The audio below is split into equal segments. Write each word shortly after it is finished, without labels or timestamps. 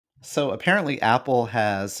So apparently Apple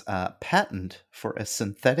has a patent for a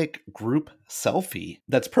synthetic group selfie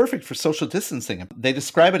that's perfect for social distancing. They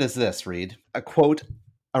describe it as this, Reed, a quote,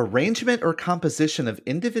 arrangement or composition of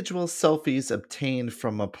individual selfies obtained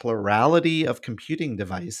from a plurality of computing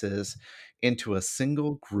devices into a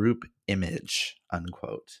single group image,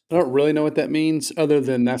 unquote. I don't really know what that means other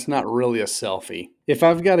than that's not really a selfie. If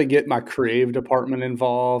I've got to get my creative department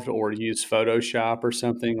involved or use Photoshop or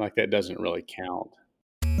something, like that doesn't really count.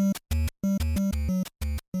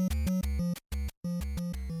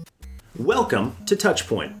 Welcome to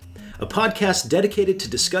Touchpoint, a podcast dedicated to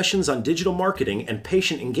discussions on digital marketing and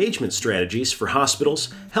patient engagement strategies for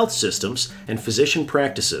hospitals, health systems, and physician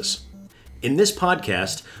practices. In this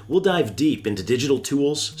podcast, we'll dive deep into digital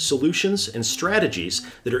tools, solutions, and strategies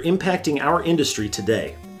that are impacting our industry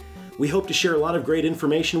today. We hope to share a lot of great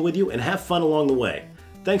information with you and have fun along the way.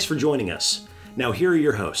 Thanks for joining us. Now, here are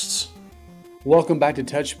your hosts. Welcome back to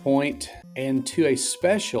Touchpoint and to a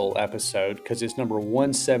special episode because it's number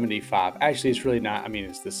 175. Actually, it's really not. I mean,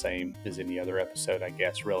 it's the same as any other episode, I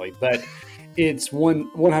guess, really. But it's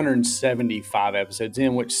 175 episodes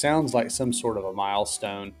in, which sounds like some sort of a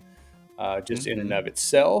milestone. Just in and of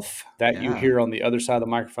itself. That you hear on the other side of the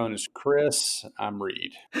microphone is Chris. I'm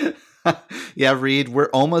Reed. Yeah, Reed,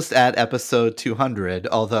 we're almost at episode 200,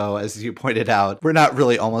 although, as you pointed out, we're not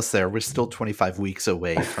really almost there. We're still 25 weeks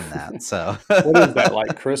away from that. So, what is that,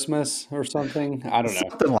 like Christmas or something? I don't know.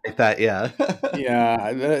 Something like that, yeah. Yeah,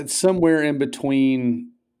 it's somewhere in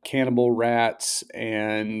between cannibal rats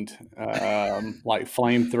and like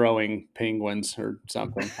flame-throwing penguins or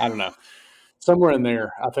something. I don't know. Somewhere in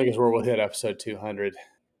there, I think is where we'll hit episode 200.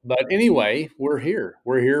 But anyway, we're here.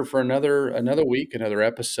 We're here for another week, another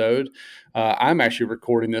episode. I'm actually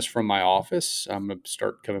recording this from my office. I'm going to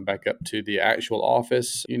start coming back up to the actual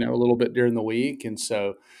office, a little bit during the week. And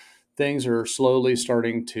so things are slowly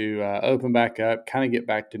starting to open back up, kind of get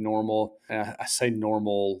back to normal. I say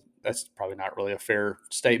normal. That's probably not really a fair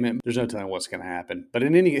statement. There's no telling what's going to happen. But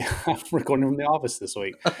I'm recording from the office this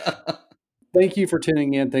week. Thank you for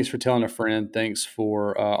tuning in. Thanks for telling a friend. Thanks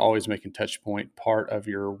for always making Touchpoint part of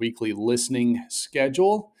your weekly listening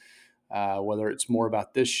schedule. Whether it's more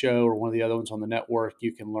about this show or one of the other ones on the network,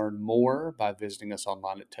 you can learn more by visiting us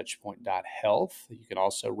online at touchpoint.health. You can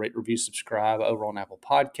also rate, review, subscribe over on Apple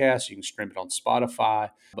Podcasts. You can stream it on Spotify.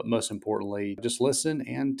 But most importantly, just listen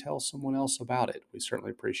and tell someone else about it. We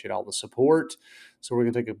certainly appreciate all the support. So we're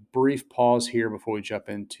going to take a brief pause here before we jump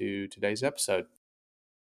into today's episode.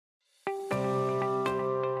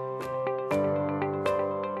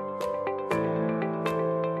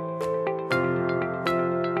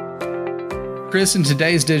 Chris, in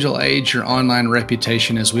today's digital age, your online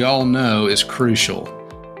reputation, as we all know, is crucial.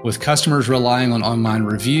 With customers relying on online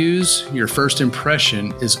reviews, your first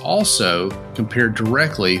impression is also compared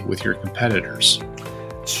directly with your competitors.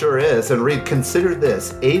 Sure is. And Reed, consider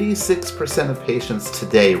this. 86% of patients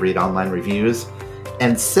today read online reviews,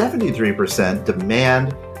 and 73%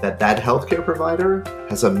 demand that healthcare provider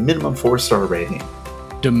has a minimum 4-star rating.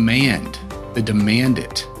 Demand. They demand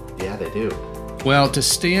it. Yeah, they do. Well, to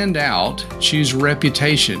stand out, choose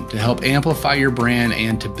reputation to help amplify your brand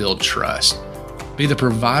and to build trust. Be the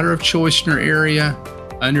provider of choice in your area,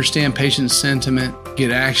 understand patient sentiment, get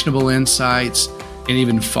actionable insights, and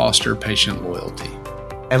even foster patient loyalty.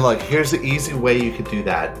 And look, here's the easy way you could do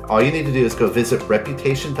that. All you need to do is go visit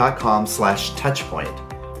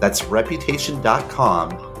reputation.com/touchpoint. That's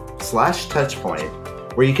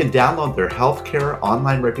reputation.com/touchpoint, where you can download their healthcare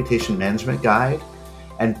online reputation management guide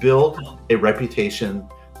and build a reputation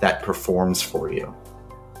that performs for you.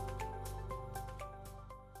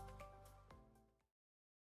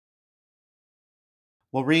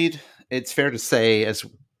 Well, Reed, it's fair to say, as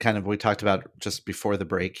kind of we talked about just before the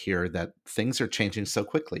break here, that things are changing so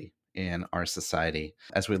quickly in our society.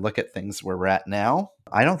 As we look at things where we're at now,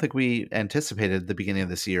 I don't think we anticipated at the beginning of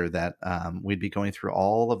this year that we'd be going through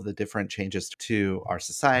all of the different changes to our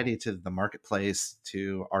society, to the marketplace,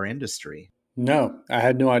 to our industry. No, I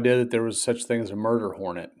had no idea that there was such thing as a murder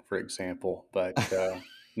hornet, for example. But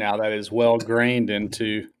now that is well grained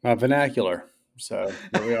into my vernacular. So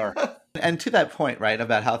here we are. And to that point, right,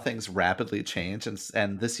 about how things rapidly change,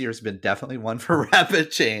 and this year's been definitely one for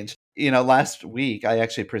rapid change. Last week, I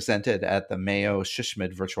actually presented at the Mayo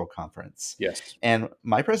Shishmid virtual conference. Yes. And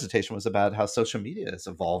my presentation was about how social media is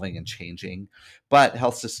evolving and changing, but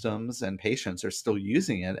health systems and patients are still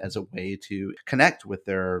using it as a way to connect with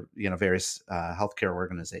their, various healthcare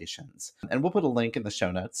organizations. And we'll put a link in the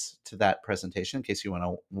show notes to that presentation in case you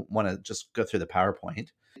want to just go through the PowerPoint.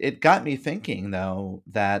 It got me thinking, though,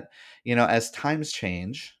 that, as times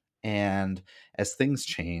change And as things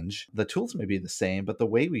change, the tools may be the same, but the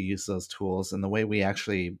way we use those tools and the way we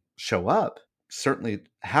actually show up certainly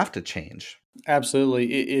have to change.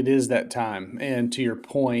 Absolutely. It is that time. And to your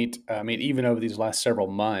point, I mean, even over these last several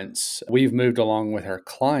months, we've moved along with our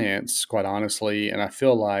clients, quite honestly. And I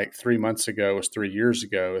feel like 3 months ago was 3 years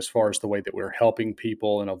ago, as far as the way that we're helping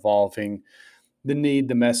people and evolving the need,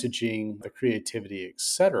 the messaging, the creativity, et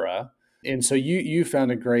cetera. And so you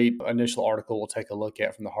found a great initial article we'll take a look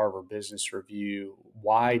at from the Harvard Business Review.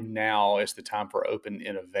 Why now is the time for open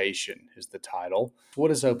innovation is the title.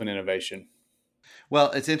 What is open innovation?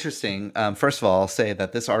 Well, it's interesting. First of all, I'll say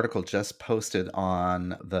that this article just posted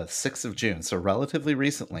on the 6th of June, so relatively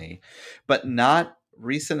recently, but not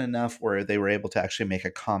recent enough where they were able to actually make a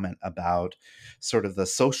comment about sort of the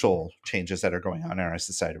social changes that are going on in our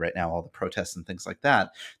society right now, all the protests and things like that.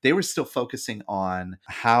 They were still focusing on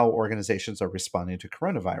how organizations are responding to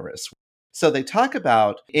coronavirus. So they talk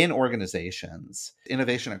about in organizations,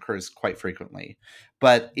 innovation occurs quite frequently.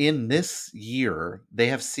 But in this year, they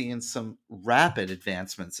have seen some rapid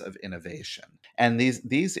advancements of innovation. And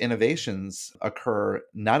these innovations occur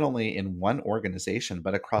not only in one organization,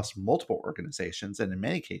 but across multiple organizations. And in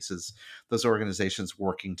many cases, those organizations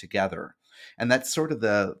working together. And that's sort of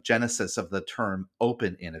the genesis of the term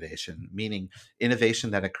open innovation, meaning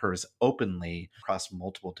innovation that occurs openly across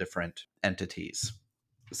multiple different entities.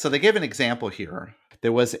 So they gave an example here.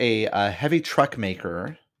 There was a heavy truck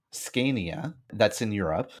maker, Scania, that's in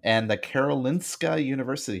Europe, and the Karolinska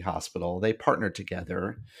University Hospital. They partnered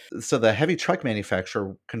together. So the heavy truck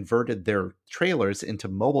manufacturer converted their trailers into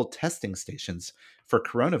mobile testing stations for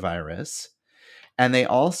coronavirus. And they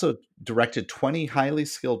also directed 20 highly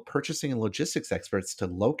skilled purchasing and logistics experts to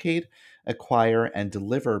locate, acquire, and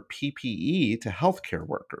deliver PPE to healthcare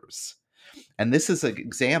workers. And this is an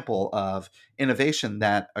example of innovation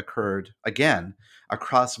that occurred, again,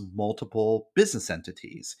 across multiple business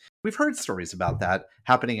entities. We've heard stories about that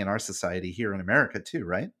happening in our society here in America too,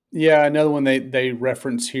 right? Yeah, another one they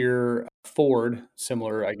reference here, Ford,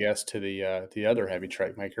 similar, I guess, to the other heavy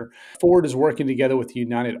truck maker. Ford is working together with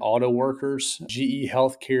United Auto Workers, GE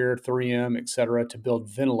Healthcare, 3M, et cetera, to build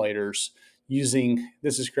ventilators using,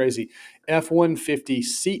 this is crazy, F-150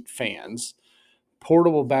 seat fans,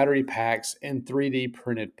 portable battery packs, and 3D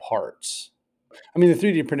printed parts. I mean, the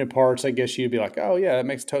 3D printed parts, I guess you'd be like, oh, yeah, that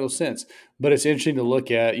makes total sense. But it's interesting to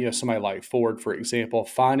look at, somebody like Ford, for example,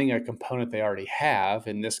 finding a component they already have,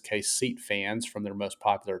 in this case, seat fans from their most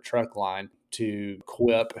popular truck line, to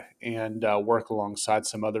equip and work alongside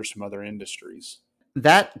some others from other industries.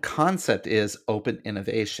 That concept is open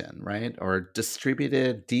innovation, right? Or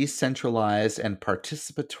distributed, decentralized, and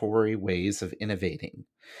participatory ways of innovating.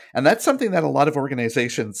 And that's something that a lot of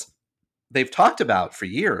organizations they've talked about for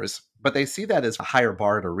years, but they see that as a higher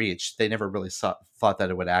bar to reach. They never really thought that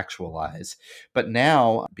it would actualize. But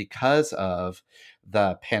now, because of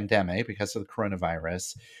the pandemic, because of the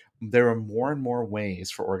coronavirus, there are more and more ways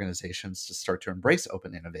for organizations to start to embrace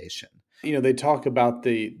open innovation. They talk about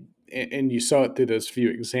and you saw it through those few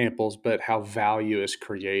examples, but how value is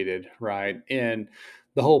created, right? And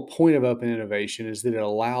the whole point of open innovation is that it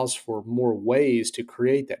allows for more ways to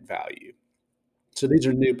create that value. So these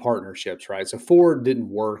are new partnerships, right? So Ford didn't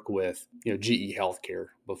work with, GE Healthcare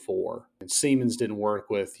before, and Siemens didn't work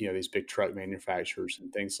with, these big truck manufacturers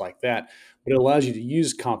and things like that. But it allows you to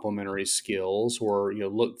use complementary skills, or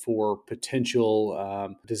look for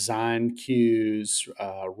potential design cues,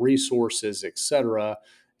 resources, etc.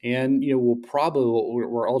 And what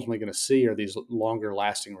we're ultimately going to see are these longer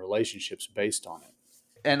lasting relationships based on it.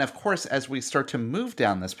 And of course, as we start to move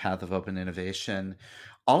down this path of open innovation,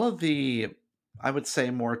 all of the, I would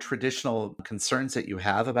say, more traditional concerns that you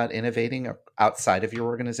have about innovating outside of your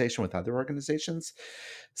organization with other organizations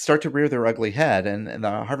start to rear their ugly head. And in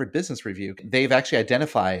the Harvard Business Review, they've actually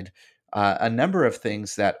identified a number of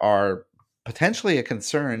things that are potentially a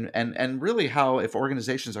concern, and really how, if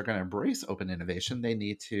organizations are going to embrace open innovation, they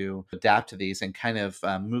need to adapt to these and kind of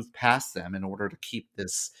move past them in order to keep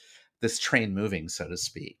this train moving, so to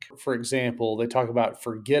speak. For example, they talk about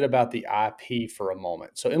forget about the IP for a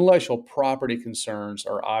moment. So intellectual property concerns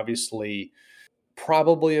are obviously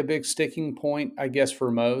probably a big sticking point, I guess, for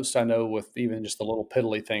most. I know with even just the little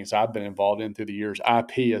piddly things I've been involved in through the years,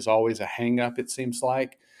 IP is always a hang up, it seems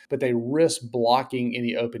like. But they risk blocking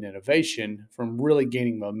any open innovation from really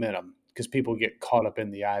gaining momentum, because people get caught up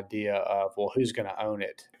in the idea of, well, who's going to own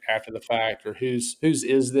it after the fact, or whose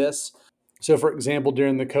is this? So, for example,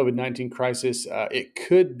 during the COVID-19 crisis, it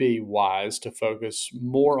could be wise to focus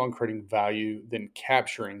more on creating value than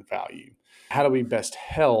capturing value. How do we best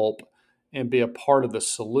help and be a part of the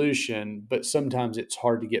solution. But sometimes it's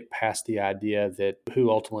hard to get past the idea that who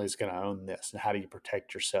ultimately is going to own this and how do you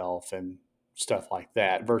protect yourself and stuff like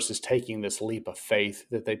that versus taking this leap of faith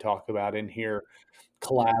that they talk about in here,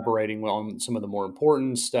 collaborating on some of the more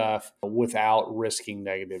important stuff without risking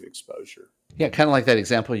negative exposure. Yeah, kind of like that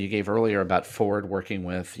example you gave earlier about Ford working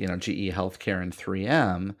with, GE Healthcare and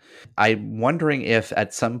 3M. I'm wondering if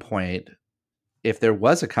at some point, if there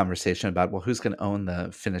was a conversation about, well, who's going to own the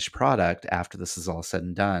finished product after this is all said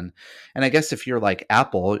and done? And I guess if you're like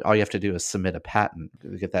Apple, all you have to do is submit a patent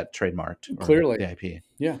to get that trademarked or Clearly. the IP.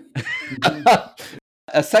 Yeah.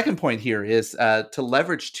 A second point here is to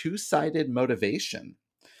leverage two-sided motivation.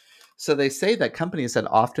 So they say that companies that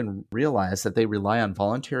often realize that they rely on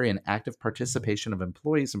voluntary and active participation of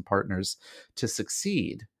employees and partners to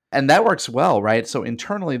succeed. And that works well, right? So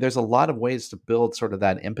internally, there's a lot of ways to build sort of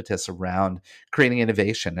that impetus around creating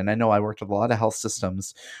innovation. And I know I worked with a lot of health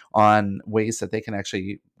systems on ways that they can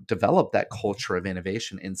actually develop that culture of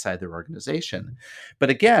innovation inside their organization. But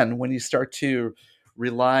again, when you start to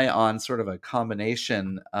rely on sort of a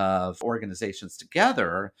combination of organizations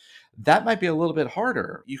together, that might be a little bit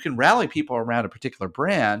harder. You can rally people around a particular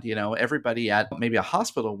brand. Everybody at maybe a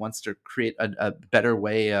hospital wants to create a better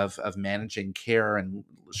way of managing care and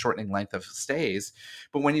shortening length of stays.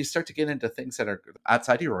 But when you start to get into things that are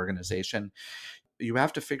outside your organization, you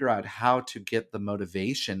have to figure out how to get the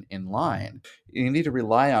motivation in line. You need to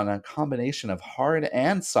rely on a combination of hard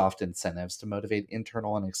and soft incentives to motivate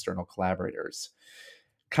internal and external collaborators.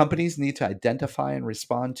 Companies need to identify and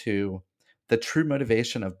respond to the true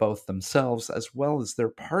motivation of both themselves as well as their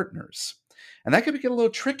partners. And that can get a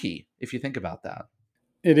little tricky if you think about that.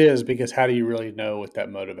 It is, because how do you really know what that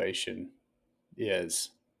motivation is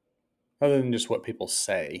other than just what people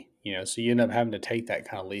say? So you end up having to take that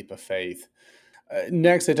kind of leap of faith.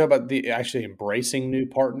 Next, they talk about the actually embracing new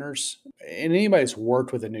partners. And anybody that's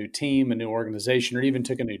worked with a new team, a new organization, or even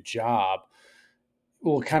took a new job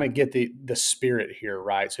will kind of get the spirit here,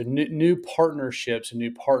 right? So new partnerships and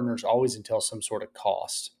new partners always entail some sort of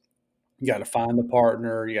cost. You got to find the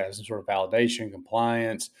partner. You got some sort of validation,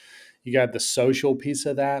 compliance. You got the social piece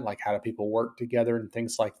of that, like how do people work together and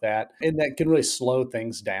things like that. And that can really slow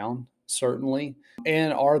things down, certainly.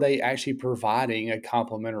 And are they actually providing a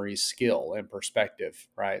complementary skill and perspective,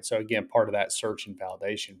 right? So again, part of that search and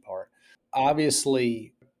validation part.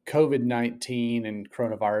 Obviously, COVID-19 and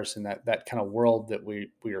coronavirus and that kind of world that we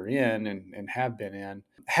are in and have been in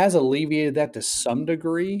has alleviated that to some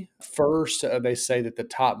degree. First, they say that the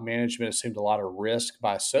top management assumed a lot of risk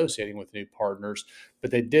by associating with new partners, but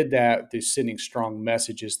they did that through sending strong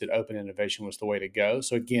messages that open innovation was the way to go.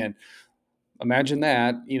 So again, imagine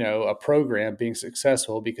that, a program being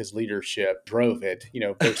successful because leadership drove it,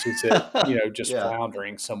 versus it, just Yeah.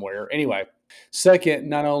 floundering somewhere. Anyway, second,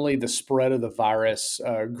 not only the spread of the virus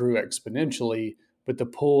grew exponentially, but the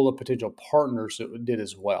pool of potential partners did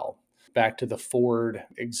as well. Back to the Ford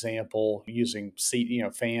example, using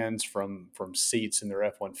fans from seats in their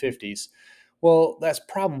F-150s. Well, that's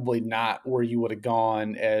probably not where you would have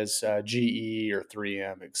gone as GE or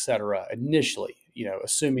 3M, et cetera, initially,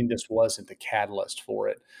 assuming this wasn't the catalyst for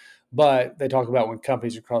it. But they talk about when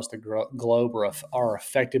companies across the globe are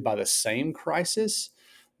affected by the same crisis,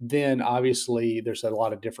 then obviously there's a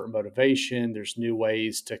lot of different motivation. There's new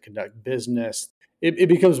ways to conduct business. It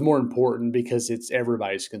becomes more important because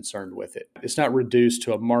everybody's concerned with it. It's not reduced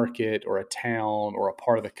to a market or a town or a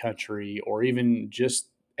part of the country or even just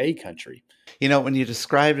a country. When you're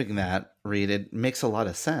describing that, Reed, it makes a lot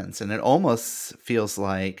of sense. And it almost feels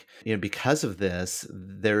like, because of this,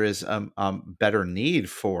 there is a better need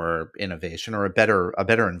for innovation or a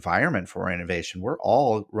better environment for innovation. We're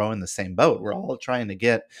all rowing the same boat. We're all trying to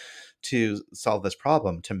get to solve this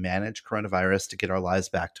problem, to manage coronavirus, to get our lives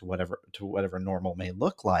back to whatever normal may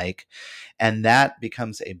look like. And that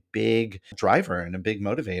becomes a big driver and a big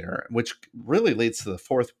motivator, which really leads to the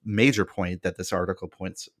fourth major point that this article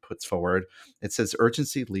puts forward. It says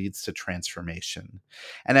urgency leads to transformation.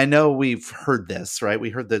 And I know we've heard this, right? We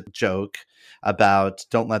heard the joke about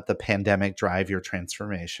don't let the pandemic drive your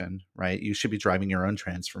transformation, right? You should be driving your own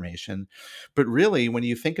transformation. But really, when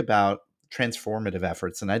you think about transformative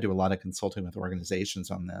efforts, and I do a lot of consulting with organizations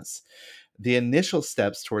on this, the initial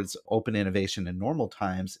steps towards open innovation in normal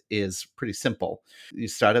times is pretty simple. You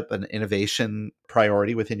start up an innovation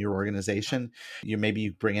priority within your organization. You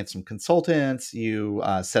bring in some consultants, you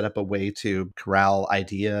set up a way to corral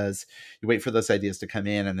ideas, you wait for those ideas to come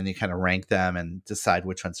in, and then you kind of rank them and decide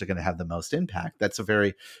which ones are going to have the most impact. That's a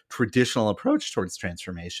very traditional approach towards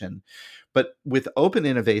transformation. But with open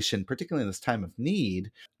innovation, particularly in this time of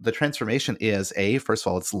need, the transformation is first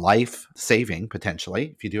of all, it's life-saving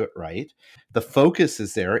potentially if you do it right. The focus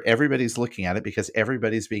is there. Everybody's looking at it because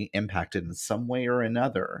everybody's being impacted in some way or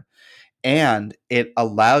another. And it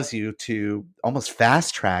allows you to almost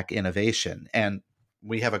fast track innovation. And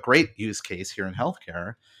we have a great use case here in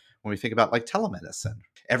healthcare when we think about like telemedicine.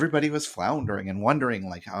 Everybody was floundering and wondering,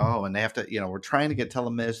 like, oh, and they have to, we're trying to get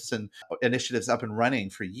telemedicine initiatives up and running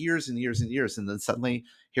for years and years and years. And then suddenly,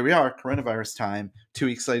 here we are, coronavirus time. 2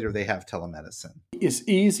 weeks later, they have telemedicine. It's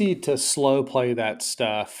easy to slow play that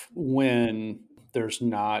stuff when there's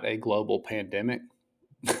not a global pandemic.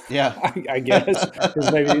 Yeah. I guess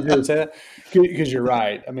is maybe easier to say that, because you're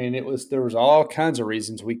right. I mean, there was all kinds of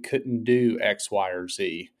reasons we couldn't do X, Y, or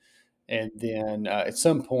Z, and then at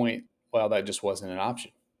some point, well, that just wasn't an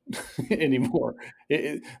option anymore.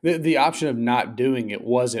 The option of not doing it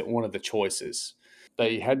wasn't one of the choices.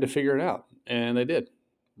 They had to figure it out, and they did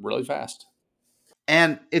really fast.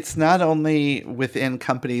 And it's not only within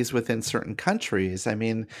companies within certain countries. I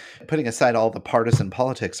mean, putting aside all the partisan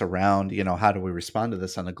politics around, how do we respond to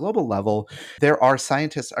this on a global level, there are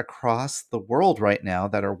scientists across the world right now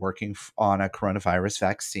that are working on a coronavirus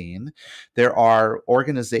vaccine. There are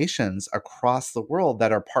organizations across the world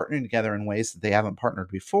that are partnering together in ways that they haven't partnered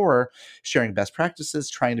before, sharing best practices,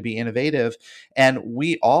 trying to be innovative. And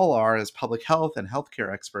we all are, as public health and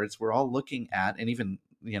healthcare experts, we're all looking at, and even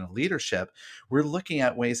leadership, we're looking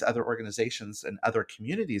at ways other organizations and other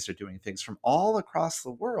communities are doing things from all across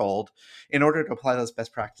the world in order to apply those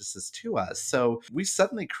best practices to us. So we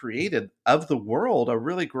suddenly created of the world a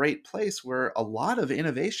really great place where a lot of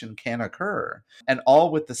innovation can occur, and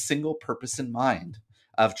all with the single purpose in mind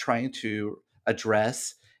of trying to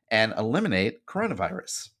address and eliminate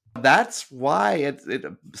coronavirus. That's why it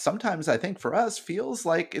sometimes, I think, for us feels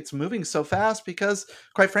like it's moving so fast, because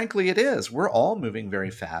quite frankly, it is. We're all moving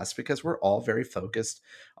very fast because we're all very focused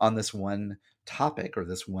on this one topic or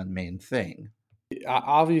this one main thing.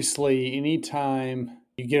 Obviously, anytime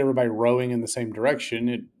you get everybody rowing in the same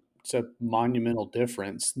direction, it's a monumental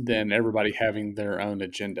difference than everybody having their own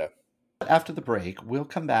agenda. After the break, we'll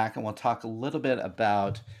come back and we'll talk a little bit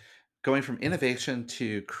about going from innovation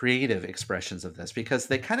to creative expressions of this, because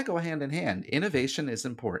they kind of go hand in hand. Innovation is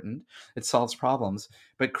important. It solves problems,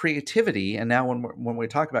 but creativity, and now when we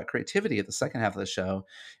talk about creativity at the second half of the show,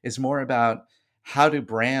 is more about how do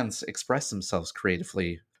brands express themselves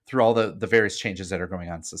creatively through all the various changes that are going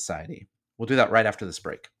on in society. We'll do that right after this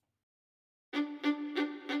break.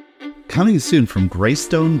 Coming soon from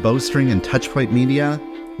Greystone, Bowstring, and Touchpoint Media,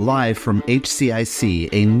 live from HCIC,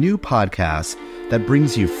 a new podcast that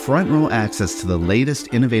brings you front row access to the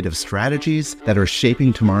latest innovative strategies that are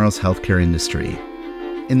shaping tomorrow's healthcare industry.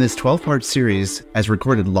 In this 12-part series, as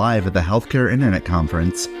recorded live at the Healthcare Internet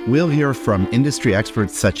Conference, we'll hear from industry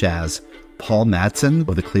experts such as Paul Madsen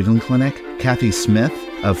of the Cleveland Clinic, Kathy Smith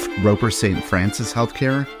of Roper St. Francis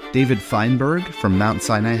Healthcare, David Feinberg from Mount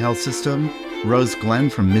Sinai Health System, Rose Glenn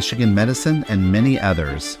from Michigan Medicine, and many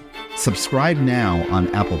others. Subscribe now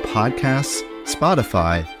on Apple Podcasts,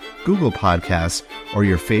 Spotify, Google Podcasts, or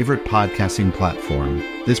your favorite podcasting platform.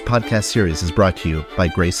 This podcast series is brought to you by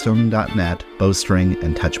Greystone.net, Bowstring,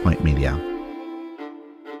 and Touchpoint Media.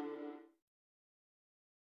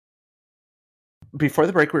 Before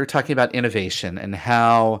the break, we were talking about innovation and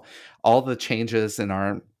how all the changes in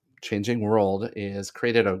our changing world is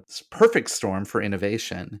created a perfect storm for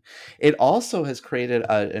innovation. It also has created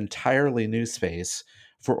an entirely new space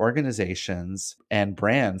for organizations and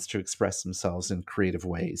brands to express themselves in creative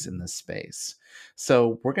ways in this space.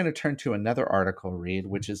 So we're going to turn to another article, Reed,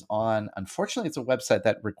 which is on, unfortunately, it's a website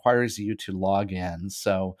that requires you to log in.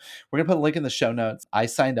 So we're going to put a link in the show notes. I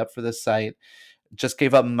signed up for this site, just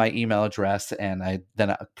gave up my email address, and I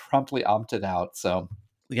then promptly opted out. So,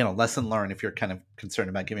 lesson learned if you're kind of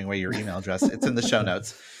concerned about giving away your email address. It's in the show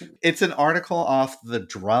notes. It's an article off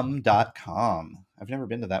thedrum.com. I've never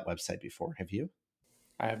been to that website before. Have you?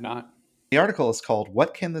 I have not. The article is called,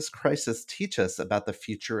 "What Can This Crisis Teach Us About the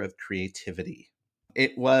Future of Creativity?"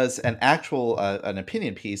 It was an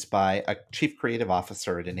opinion piece by a chief creative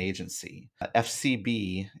officer at an agency.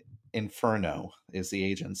 FCB Inferno is the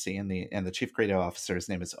agency, and the chief creative officer, his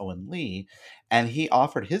name is Owen Lee, and he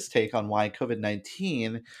offered his take on why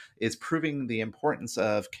COVID-19 is proving the importance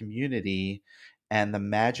of community and the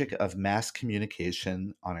magic of mass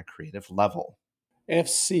communication on a creative level.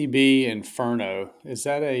 FCB Inferno, is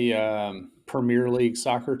that a Premier League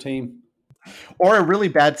soccer team? Or a really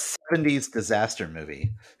bad 70s disaster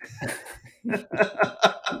movie.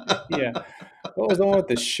 Yeah. What was the one with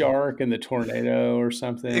the shark and the tornado or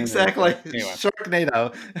something? Exactly. Anyway.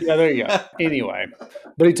 Sharknado. Yeah, there you go. Anyway,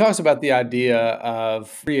 but he talks about the idea of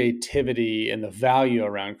creativity and the value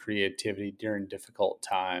around creativity during difficult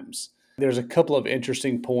times. There's a couple of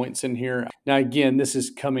interesting points in here. Now, again, this is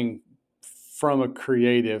coming from a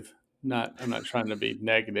creative. I'm not trying to be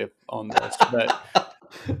negative on this, but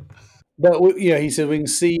yeah, he said we can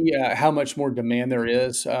see how much more demand there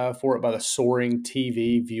is for it by the soaring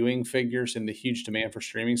TV viewing figures and the huge demand for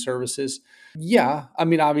streaming services. Yeah, I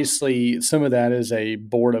mean, obviously, some of that is a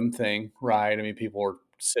boredom thing, right? I mean, people are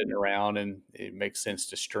sitting around, and it makes sense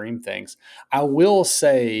to stream things. I will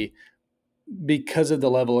say, because of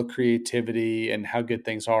the level of creativity and how good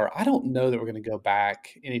things are, I don't know that we're going to go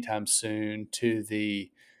back anytime soon to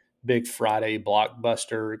the big Friday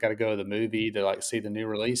blockbuster. Got to go to the movie to like see the new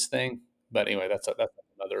release thing. But anyway, that's a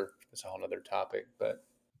whole other topic. But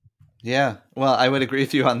Yeah, well, I would agree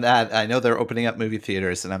with you on that. I know they're opening up movie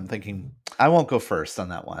theaters, and I'm thinking I won't go first on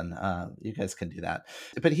that one. You guys can do that.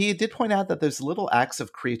 But he did point out that there's little acts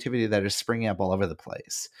of creativity that are springing up all over the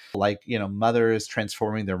place. Like, mothers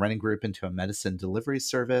transforming their running group into a medicine delivery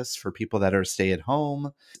service for people that are stay at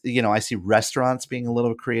home. I see restaurants being a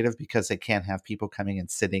little creative because they can't have people coming and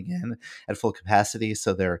sitting in at full capacity.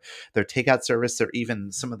 So their takeout service, or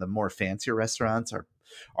even some of the more fancier restaurants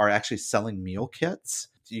are actually selling meal kits.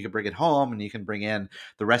 You can bring it home, and you can bring in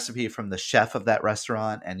the recipe from the chef of that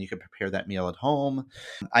restaurant, and you can prepare that meal at home.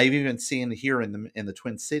 I've even seen here in the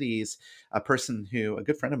Twin Cities a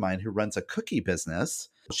good friend of mine who runs a cookie business.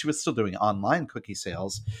 She was still doing online cookie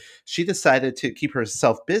sales. She decided to keep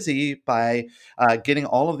herself busy by getting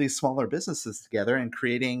all of these smaller businesses together and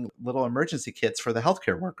creating little emergency kits for the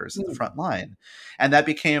healthcare workers at the front line. And that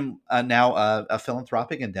became now a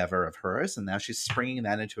philanthropic endeavor of hers. And now she's springing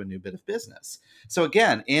that into a new bit of business. So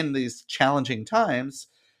again, in these challenging times,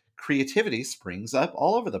 creativity springs up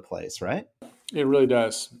all over the place, right? it really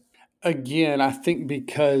does. Again, I think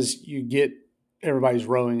because you get everybody's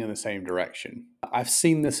rowing in the same direction. I've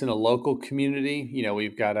seen this in a local community.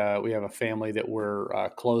 We have a family that we're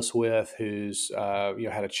close with who's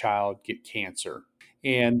had a child get cancer,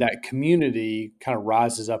 and that community kind of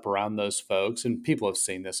rises up around those folks. And people have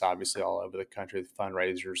seen this obviously all over the country with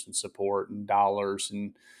fundraisers and support and dollars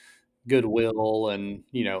and goodwill and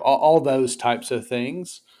all those types of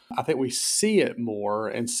things. I think we see it more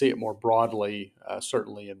and see it more broadly,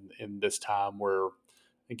 certainly in this time where,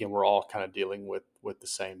 again, we're all kind of dealing with the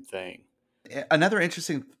same thing. Another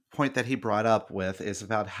interesting point that he brought up with is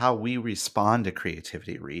about how we respond to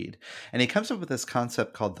creativity, Reed. And he comes up with this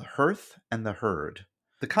concept called the hearth and the herd.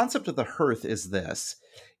 The concept of the hearth is this: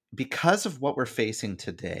 because of what we're facing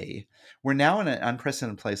today, we're now in an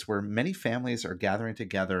unprecedented place where many families are gathering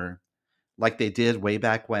together like they did way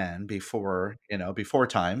back when, before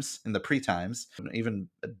times, in the pre-times, even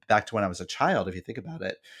back to when I was a child, if you think about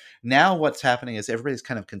it. Now what's happening is everybody's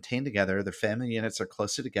kind of contained together. Their family units are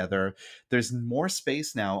closer together. There's more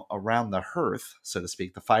space now around the hearth, so to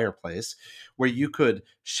speak, the fireplace, where you could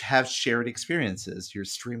have shared experiences. You're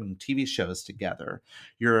streaming TV shows together.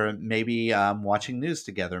 You're maybe watching news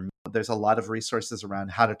together. There's a lot of resources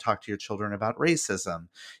around how to talk to your children about racism,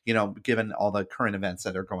 given all the current events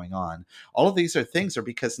that are going on. All of these are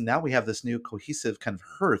because now we have this new cohesive kind of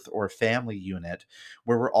hearth or family unit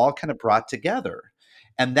where we're all kind of brought together.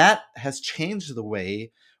 And that has changed the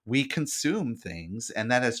way we consume things.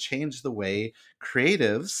 And that has changed the way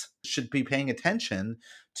creatives should be paying attention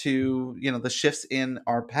to, the shifts in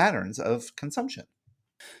our patterns of consumption.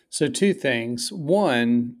 So, two things.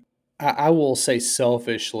 One, I will say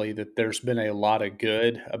selfishly that there's been a lot of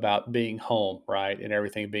good about being home, right? And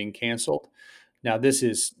everything being canceled. Now, this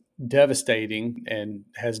is devastating and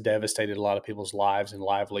has devastated a lot of people's lives and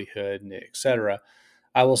livelihood and et cetera.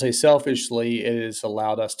 I will say selfishly, it has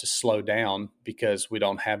allowed us to slow down because we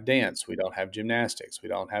don't have dance, we don't have gymnastics, we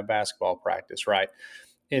don't have basketball practice, right?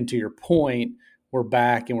 And to your point, we're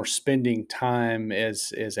back and we're spending time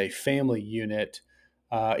as a family unit,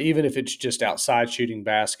 even if it's just outside shooting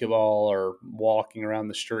basketball or walking around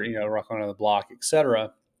the street, walking around the block, et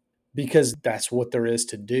cetera, because that's what there is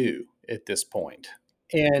to do at this point.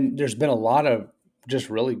 And there's been a lot of just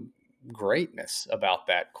really greatness about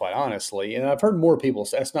that, quite honestly. And I've heard more people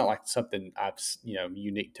say, it's not like something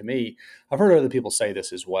unique to me. I've heard other people say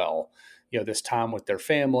this as well. This time with their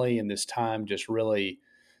family and this time just really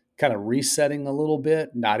kind of resetting a little bit,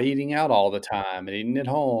 not eating out all the time and eating at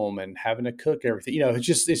home and having to cook everything.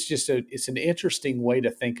 It's an interesting way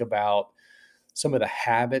to think about some of the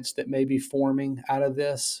habits that may be forming out of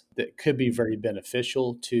this that could be very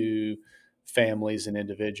beneficial to families and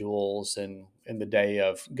individuals and in the day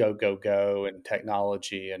of go, go, go and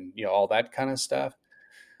technology and all that kind of stuff.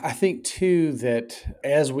 I think too that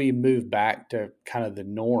as we move back to kind of the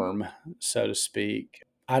norm, so to speak,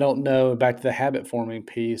 I don't know, back to the habit forming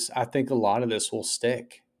piece, I think a lot of this will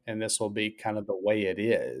stick. and this will be kind of the way it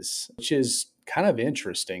is, which is kind of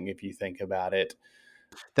interesting if you think about it.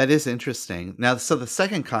 That is interesting. Now, so the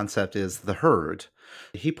second concept is the herd.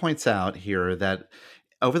 He points out here that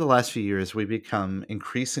over the last few years, we've become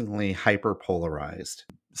increasingly hyperpolarized.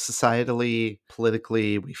 Societally,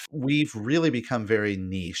 politically, we've really become very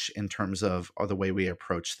niche in terms of the way we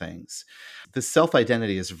approach things. The self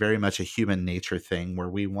identity is very much a human nature thing where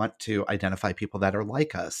we want to identify people that are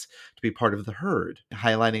like us, to be part of the herd,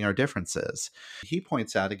 highlighting our differences. He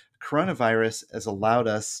points out coronavirus has allowed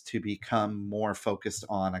us to become more focused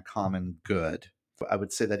on a common good. I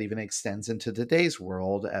would say that even extends into today's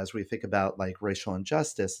world as we think about like racial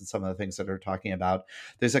injustice and some of the things that are talking about.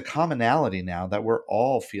 There's a commonality now that we're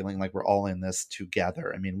all feeling like we're all in this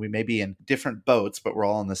together. I mean, we may be in different boats, but we're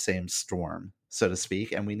all in the same storm, so to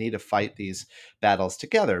speak. And we need to fight these battles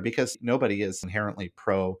together because nobody is inherently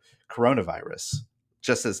pro coronavirus,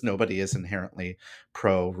 just as nobody is inherently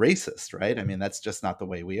pro racist, right? I mean, that's just not the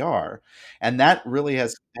way we are. And that really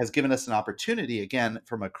has given us an opportunity, again,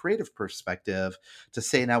 from a creative perspective, to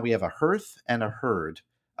say now we have a hearth and a herd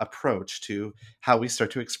approach to how we start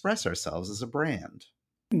to express ourselves as a brand.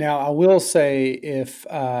 Now, I will say if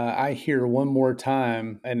I hear one more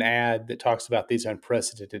time an ad that talks about these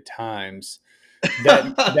unprecedented times,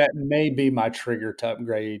 that may be my trigger to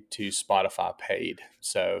upgrade to Spotify paid.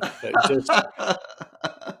 So, but just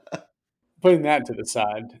putting that to the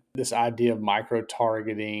side, this idea of micro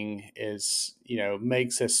targeting is,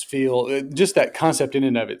 makes us feel just that concept in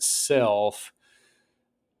and of itself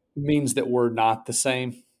means that we're not the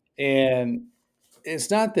same. And it's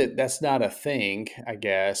not that that's not a thing, I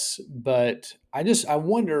guess, but I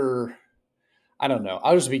wonder, I don't know.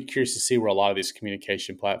 I'll just be curious to see where a lot of these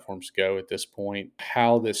communication platforms go at this point,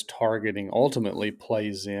 how this targeting ultimately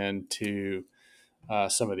plays into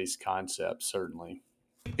some of these concepts, certainly.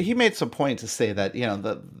 He made some point to say that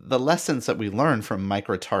the lessons that we learn from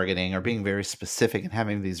micro targeting are being very specific and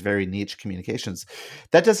having these very niche communications.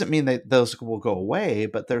 That doesn't mean that those will go away,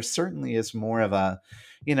 but there certainly is more of a,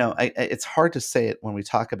 it's hard to say it when we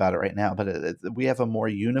talk about it right now, but we have a more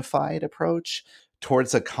unified approach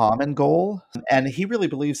towards a common goal. And he really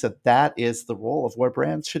believes that that is the role of what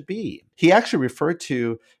brands should be. He actually referred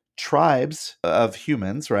to tribes of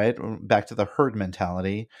humans, right? Back to the herd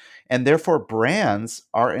mentality. And therefore, brands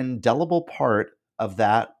are an indelible part of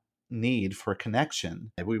that need for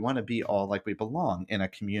connection. We want to be all like we belong in a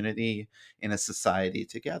community, in a society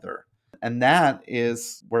together. And that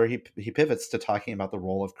is where he pivots to talking about the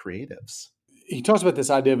role of creatives. He talks about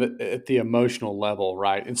this idea of it at the emotional level,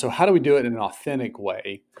 right? And so, how do we do it in an authentic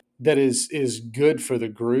way that is good for the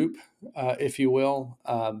group, if you will,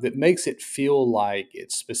 that makes it feel like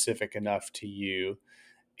it's specific enough to you,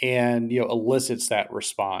 and elicits that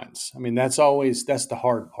response? I mean, that's the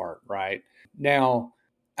hard part, right? Now,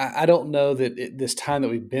 I don't know that this time that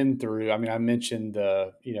we've been through. I mean, I mentioned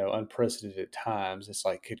the unprecedented times. It's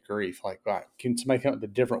like, good grief! Like, wow, can somebody come up with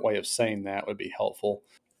a different way of saying that would be helpful.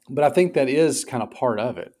 But I think that is kind of part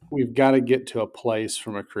of it. We've got to get to a place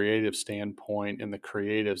from a creative standpoint and the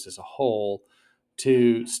creatives as a whole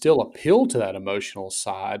to still appeal to that emotional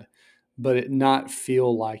side, but it not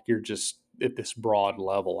feel like you're just at this broad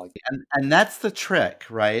level. Like, And that's the trick,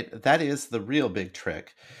 right? That is the real big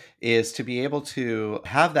trick, is to be able to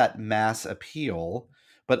have that mass appeal,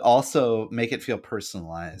 but also make it feel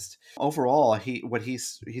personalized. Overall, what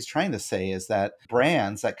he's trying to say is that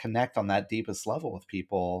brands that connect on that deepest level with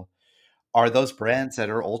people are those brands that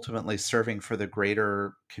are ultimately serving for the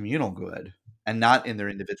greater communal good and not in their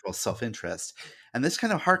individual self-interest. And this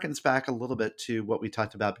kind of harkens back a little bit to what we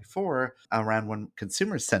talked about before around when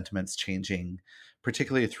consumer sentiment's changing,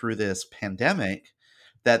 particularly through this pandemic,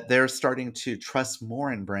 that they're starting to trust more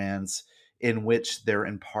in brands in which they're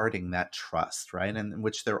imparting that trust, right? And in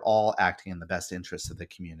which they're all acting in the best interest of the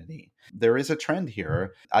community. There is a trend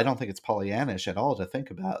here. I don't think it's Pollyannish at all to think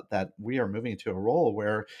about that we are moving to a role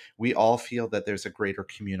where we all feel that there's a greater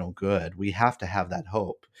communal good. We have to have that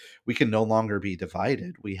hope. We can no longer be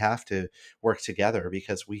divided. We have to work together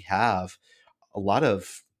because we have a lot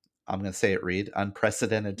of, I'm going to say it, Reed,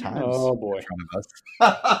 unprecedented times oh in boy, front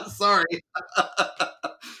of us. Sorry.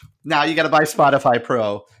 Now you got to buy Spotify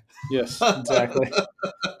Pro. yes, exactly.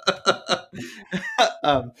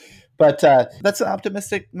 um, but that's an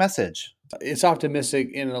optimistic message. It's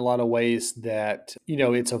optimistic in a lot of ways that,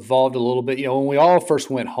 it's evolved a little bit. When we all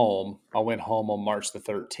first went home, I went home on March the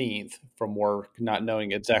 13th from work, not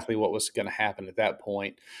knowing exactly what was going to happen at that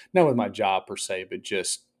point, not with my job per se, but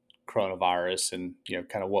just coronavirus and,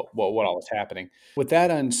 kind of what all was happening. With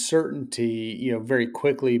that uncertainty, very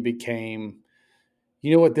quickly became,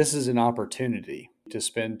 you know what, this is an opportunity to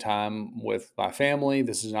spend time with my family.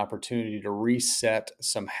 This is an opportunity to reset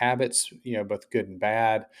some habits, both good and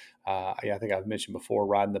bad. I think I've mentioned before,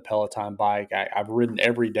 riding the Peloton bike. I've ridden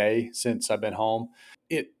every day since I've been home.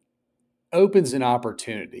 It opens an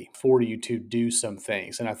opportunity for you to do some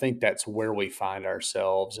things. And I think that's where we find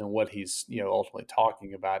ourselves. And what he's, ultimately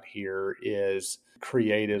talking about here is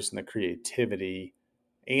creatives and the creativity.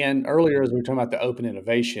 And earlier, as we were talking about the open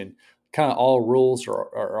innovation, kind of all rules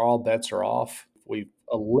or all bets are off. We've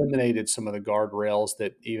eliminated some of the guardrails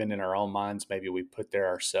that even in our own minds, maybe we put there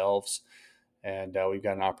ourselves. And we've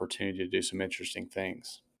got an opportunity to do some interesting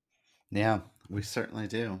things. Yeah, we certainly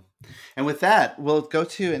do. And with that, we'll go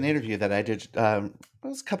to an interview that I did it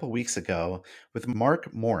was a couple weeks ago with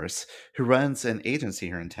Mark Morse, who runs an agency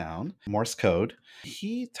here in town, Morse Code.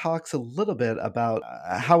 He talks a little bit about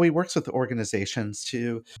how he works with organizations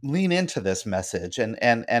to lean into this message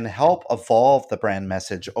and help evolve the brand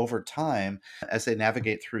message over time as they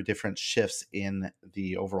navigate through different shifts in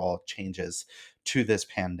the overall changes to this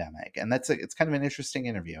pandemic. And it's kind of an interesting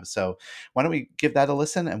interview. So why don't we give that a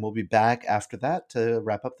listen, and we'll be back after that to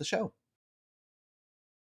wrap up the show.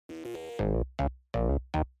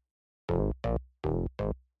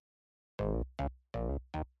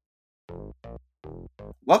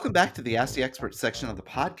 Welcome back to the Ask the Expert section of the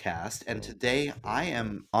podcast. And today I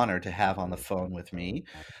am honored to have on the phone with me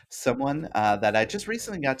someone that I just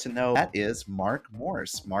recently got to know. That is Mark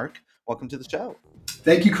Morse. Mark, welcome to the show.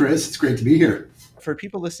 Thank you, Chris. It's great to be here. For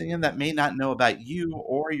people listening in that may not know about you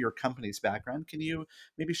or your company's background, can you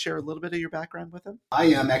maybe share a little bit of your background with them? I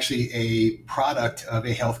am actually a product of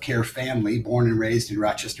a healthcare family born and raised in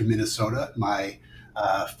Rochester, Minnesota. My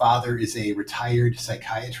father is a retired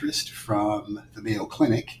psychiatrist from the Mayo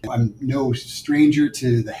Clinic. I'm no stranger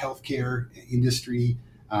to the healthcare industry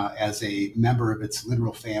as a member of its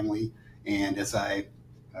literal family. And as I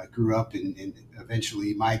grew up and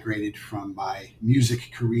eventually migrated from my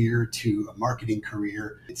music career to a marketing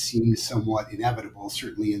career, it seemed somewhat inevitable,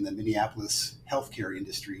 certainly in the Minneapolis healthcare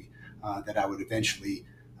industry, that I would eventually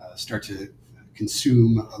start to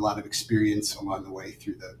consume a lot of experience along the way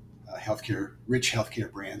through the rich healthcare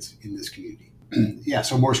brands in this community. Yeah,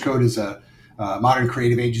 so Morse Code is a modern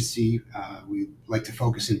creative agency. We like to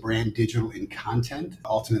focus in brand, digital, and content.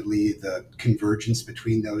 Ultimately, the convergence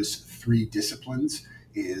between those three disciplines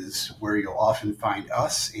is where you'll often find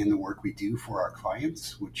us in the work we do for our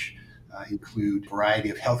clients, which include a variety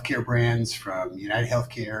of healthcare brands from United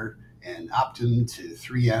Healthcare and Optum to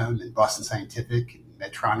 3M and Boston Scientific and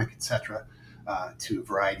Medtronic, et cetera, to a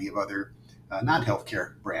variety of other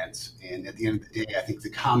non-healthcare brands. And at the end of the day, I think the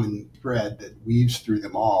common thread that weaves through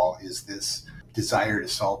them all is this desire to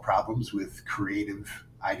solve problems with creative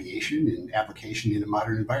ideation and application in a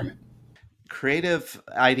modern environment. Creative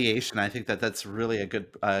ideation. I think that's really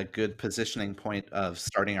a good positioning point of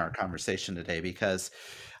starting our conversation today, because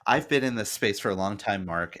I've been in this space for a long time,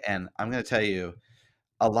 Mark, and I'm going to tell you,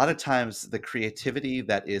 a lot of times the creativity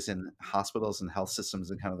that is in hospitals and health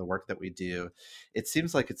systems and kind of the work that we do, it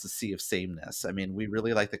seems like it's a sea of sameness. I mean, we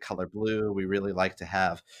really like the color blue. We really like to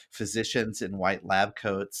have physicians in white lab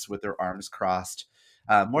coats with their arms crossed.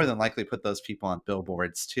 More than likely put those people on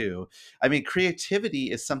billboards too. I mean,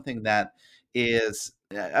 creativity is something that is,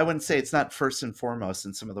 I wouldn't say it's not first and foremost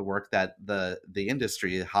in some of the work that the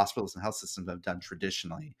industry, the hospitals and health systems have done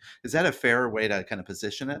traditionally. Is that a fair way to kind of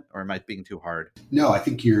position it, or am I being too hard? No, I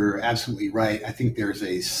think you're absolutely right. I think there's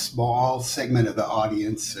a small segment of the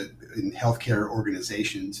audience in healthcare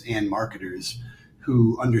organizations and marketers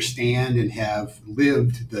who understand and have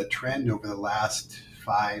lived the trend over the last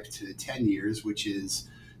 5 to 10 years, which is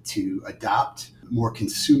to adopt more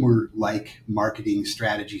consumer-like marketing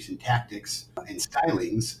strategies and tactics and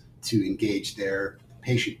stylings to engage their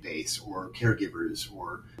patient base or caregivers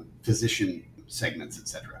or physician segments,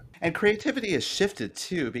 etc. And creativity has shifted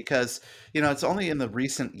too, because it's only in the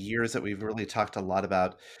recent years that we've really talked a lot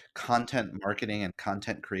about content marketing and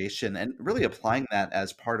content creation, and really applying that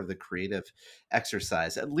as part of the creative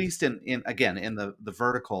exercise, at least in again in the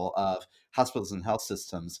vertical of hospitals and health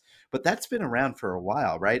systems. But that's been around for a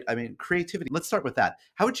while, right? I mean, creativity. Let's start with that.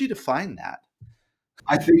 How would you define that?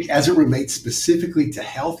 I think as it relates specifically to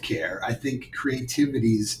healthcare, I think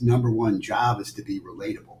creativity's number one job is to be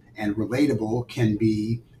relatable. And relatable can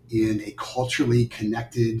be in a culturally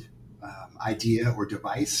connected idea or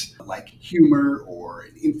device, like humor or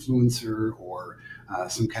an influencer or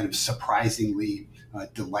some kind of surprisingly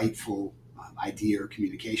delightful idea or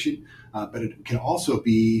communication. But it can also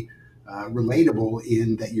be relatable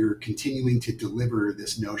in that you're continuing to deliver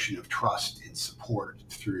this notion of trust and support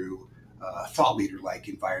through thought leader like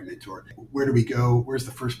environment. Or where do we go? Where's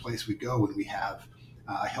the first place we go when we have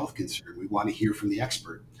a health concern. We want to hear from the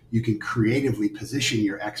expert. You can creatively position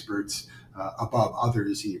your experts above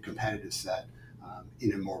others in your competitive set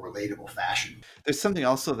in a more relatable fashion. There's something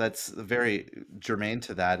also that's very germane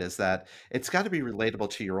to that is that it's got to be relatable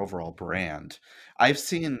to your overall brand. I've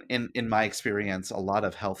seen in my experience a lot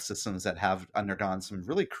of health systems that have undergone some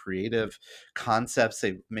really creative concepts.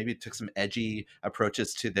 They maybe took some edgy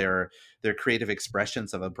approaches to their creative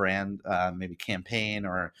expressions of a brand, maybe campaign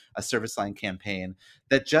or a service line campaign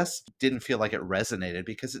that just didn't feel like it resonated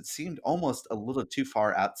because it seemed almost a little too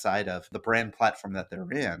far outside of the brand platform that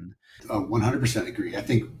they're in. 100% agree. I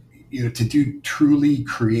think to do truly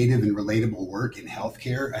creative and relatable work in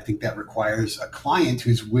healthcare, I think that requires a client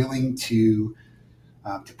who's willing to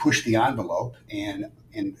push the envelope and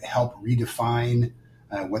help redefine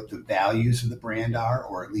what the values of the brand are,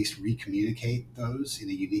 or at least recommunicate those in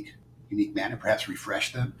a unique manner, perhaps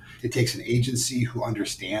refresh them. It takes an agency who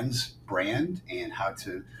understands brand and how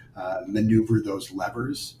to maneuver those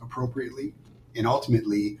levers appropriately. And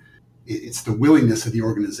ultimately, it's the willingness of the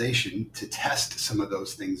organization to test some of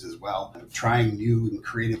those things as well. Trying new and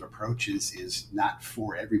creative approaches is not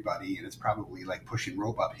for everybody, and it's probably like pushing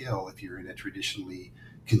rope uphill if you're in a traditionally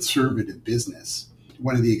conservative business.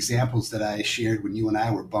 One of the examples that I shared when you and I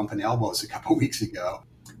were bumping elbows a couple weeks ago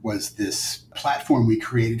was this platform we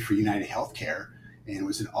created for United Healthcare, and it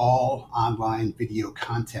was an all online video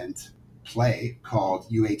content play called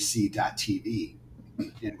UHC.TV.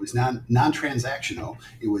 And it was non-transactional.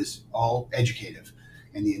 It was all educative.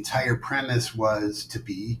 And the entire premise was to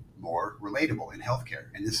be more relatable in healthcare.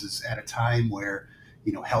 And this is at a time where,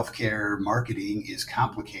 healthcare marketing is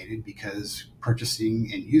complicated because purchasing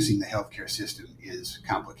and using the healthcare system is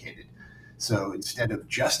complicated. So instead of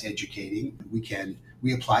just educating,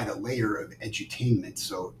 we applied a layer of edutainment.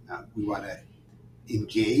 So we want to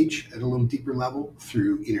engage at a little deeper level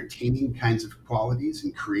through entertaining kinds of qualities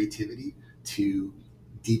and creativity to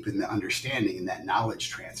deepen the understanding and that knowledge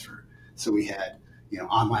transfer. So we had,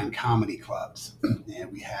 online comedy clubs,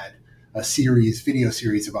 and we had a video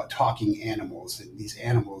series about talking animals, and these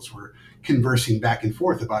animals were conversing back and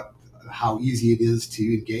forth about how easy it is to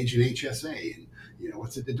engage in HSA, and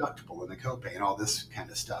what's a deductible and a copay and all this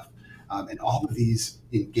kind of stuff. And all of these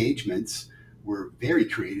engagements were very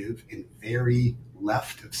creative and very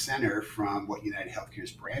left of center from what United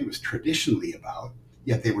Healthcare's brand was traditionally about,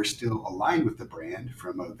 yet they were still aligned with the brand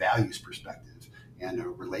from a values perspective and a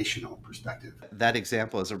relational perspective. That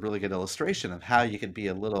example is a really good illustration of how you could be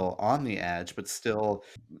a little on the edge, but still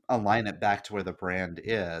align it back to where the brand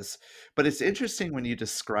is. But it's interesting when you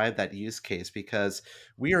describe that use case because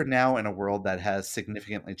we are now in a world that has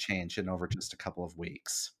significantly changed in over just a couple of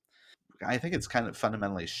weeks. I think it's kind of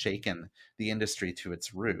fundamentally shaken the industry to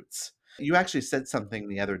its roots. You actually said something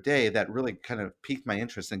the other day that really kind of piqued my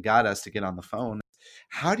interest and got us to get on the phone.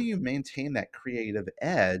 How do you maintain that creative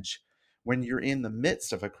edge when you're in the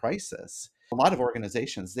midst of a crisis? A lot of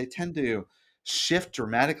organizations, they tend to shift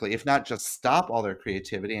dramatically, if not just stop all their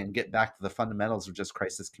creativity and get back to the fundamentals of just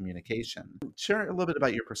crisis communication. Share a little bit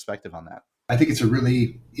about your perspective on that. I think it's a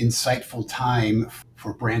really insightful time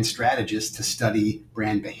for brand strategists to study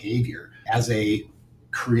brand behavior. As a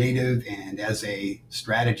creative and as a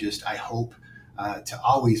strategist, I hope to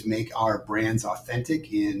always make our brands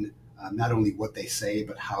authentic in not only what they say,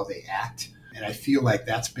 but how they act. And I feel like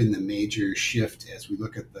that's been the major shift as we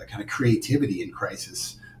look at the kind of creativity in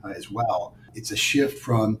crisis as well. It's a shift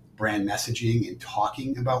from brand messaging and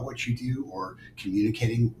talking about what you do or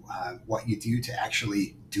communicating what you do to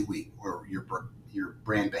actually doing or your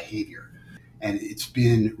brand behavior. And it's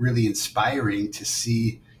been really inspiring to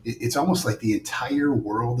see. It's almost like the entire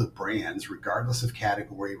world of brands, regardless of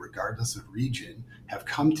category, regardless of region, have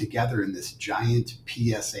come together in this giant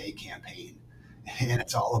PSA campaign. And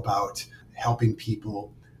it's all about helping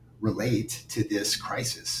people relate to this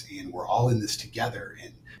crisis. And we're all in this together.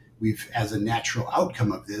 And we've, as a natural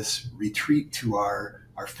outcome of this, retreat to our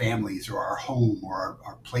families or our home or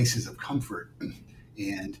our places of comfort.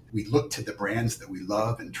 And we look to the brands that we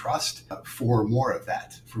love and trust for more of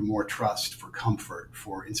that, for more trust, for comfort,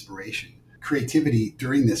 for inspiration. Creativity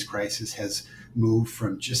during this crisis has moved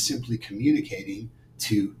from just simply communicating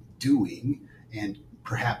to doing and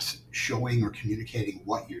perhaps showing or communicating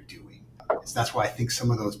what you're doing. So that's why I think some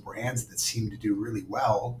of those brands that seem to do really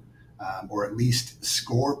well, or at least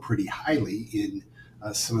score pretty highly in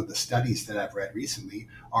some of the studies that I've read recently,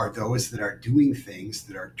 are those that are doing things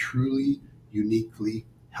that are truly uniquely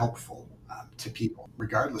helpful to people,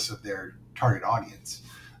 regardless of their target audience,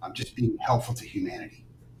 just being helpful to humanity.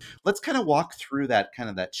 Let's kind of walk through that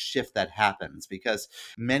shift that happens, because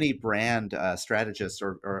many brand strategists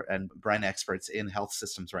and brand experts in health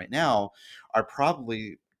systems right now are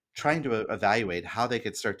probably trying to evaluate how they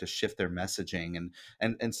could start to shift their messaging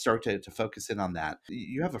and start to focus in on that.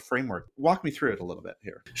 You have a framework. Walk me through it a little bit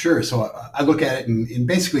here. Sure. So I look at it in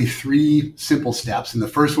basically three simple steps. And the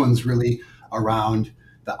first one's really around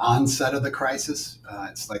the onset of the crisis.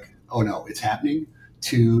 It's like, oh no, it's happening,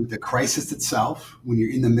 to the crisis itself when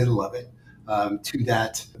you're in the middle of it, to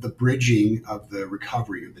the bridging of the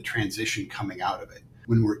recovery or the transition coming out of it.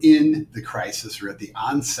 When we're in the crisis, or at the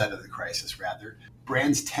onset of the crisis, rather,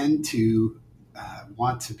 brands tend to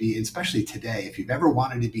want to be, especially today, if you've ever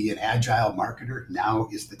wanted to be an agile marketer, now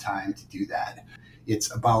is the time to do that.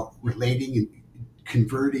 It's about relating and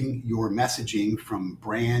converting your messaging from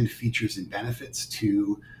brand features and benefits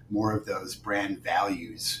to more of those brand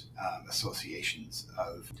values, associations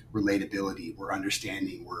of relatability. We're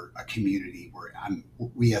understanding, we're a community,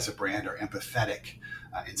 we as a brand are empathetic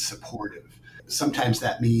and supportive. Sometimes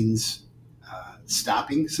that means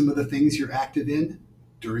stopping some of the things you're active in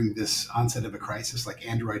during this onset of a crisis. Like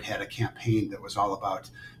Android had a campaign that was all about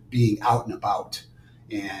being out and about.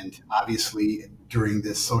 And obviously, during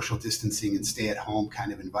this social distancing and stay at home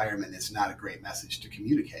kind of environment, it's not a great message to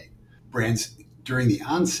communicate. Brands during the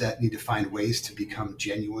onset need to find ways to become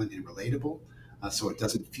genuine and relatable, so it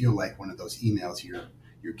doesn't feel like one of those emails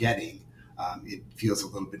you're getting. It feels a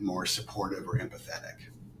little bit more supportive or empathetic.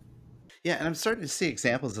 Yeah, and I'm starting to see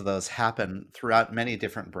examples of those happen throughout many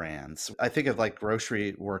different brands. I think of like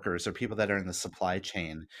grocery workers or people that are in the supply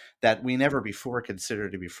chain that we never before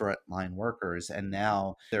considered to be frontline workers. And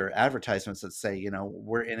now there are advertisements that say,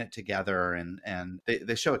 we're in it together. And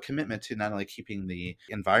they show a commitment to not only keeping the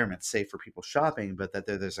environment safe for people shopping, but that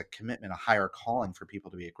there's a commitment, a higher calling for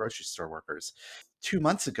people to be grocery store workers. 2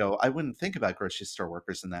 months ago, I wouldn't think about grocery store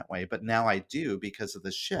workers in that way, but now I do because of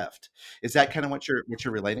the shift. Is that kind of what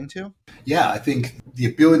you're relating to? Yeah, I think the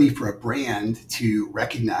ability for a brand to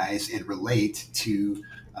recognize and relate to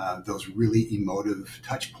those really emotive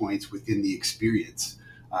touch points within the experience,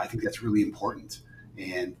 I think that's really important.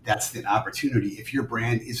 And that's an opportunity. If your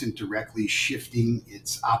brand isn't directly shifting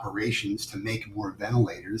its operations to make more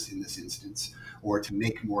ventilators in this instance, or to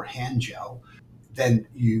make more hand gel, then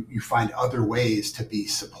you find other ways to be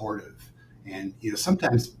supportive. And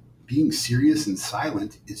sometimes being serious and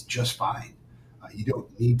silent is just fine. You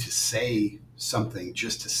don't need to say something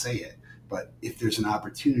just to say it. But if there's an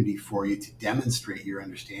opportunity for you to demonstrate your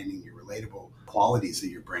understanding, your relatable qualities of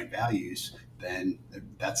your brand values, then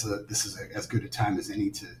this is as good a time as any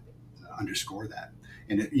to underscore that.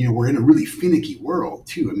 And we're in a really finicky world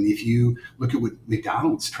too. I mean, if you look at what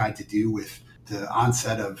McDonald's tried to do with the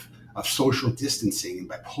onset of social distancing, and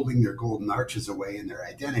by pulling their golden arches away in their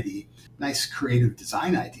identity, nice creative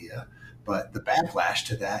design idea. But the backlash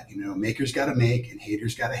to that, makers got to make and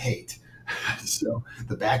haters got to hate. So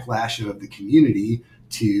the backlash of the community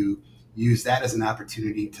to use that as an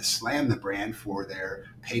opportunity to slam the brand for their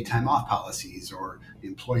paid time off policies or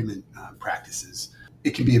employment practices,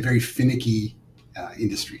 it can be a very finicky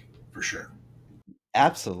industry for sure.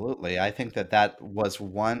 Absolutely. I think that was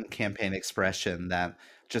one campaign expression that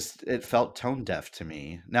just it felt tone deaf to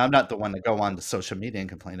me. Now, I'm not the one to go on to social media and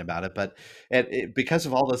complain about it, but because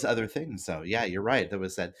of all those other things, though, yeah, you're right. There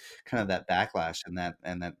was that kind of that backlash and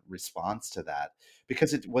that response to that,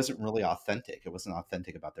 because it wasn't really authentic. It wasn't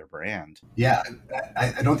authentic about their brand. Yeah,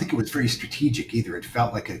 I don't think it was very strategic either. It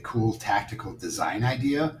felt like a cool tactical design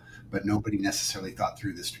idea, but nobody necessarily thought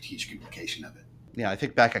through the strategic implication of it. Yeah, I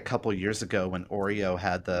think back a couple years ago when Oreo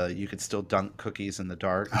had you could still dunk cookies in the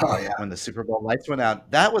dark Oh yeah, when the Super Bowl lights went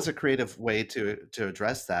out. That was a creative way to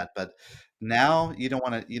address that. But now you don't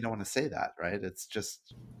want to say that, right? It's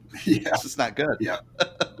just yeah, it's just not good. yeah.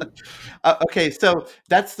 Okay, so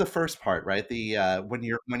that's the first part, right? The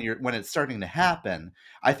when it's starting to happen,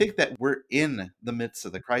 I think that we're in the midst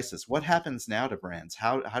of the crisis. What happens now to brands?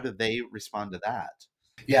 How do they respond to that?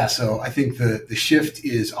 Yeah, so I think the shift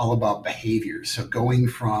is all about behavior. So going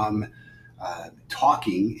from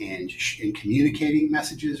talking and communicating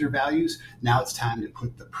messages or values, now it's time to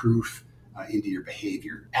put the proof into your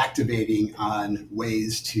behavior, activating on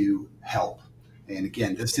ways to help. And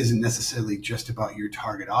again, this isn't necessarily just about your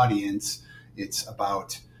target audience. It's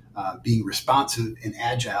about being responsive and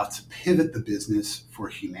agile to pivot the business for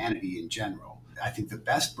humanity in general. I think the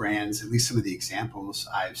best brands, at least some of the examples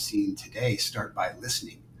I've seen today, start by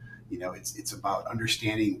listening. It's about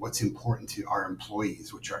understanding what's important to our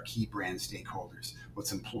employees, which are key brand stakeholders,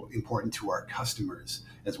 what's important to our customers,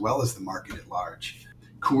 as well as the market at large.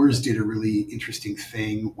 Coors did a really interesting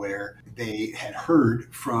thing where they had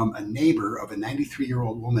heard from a neighbor of a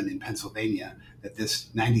 93-year-old woman in Pennsylvania that this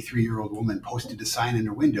 93-year-old woman posted a sign in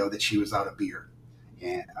her window that she was out of beer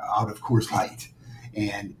and out of Coors Light.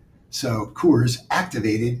 And so Coors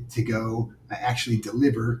activated to go actually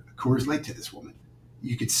deliver Coors Light to this woman.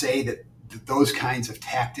 You could say that those kinds of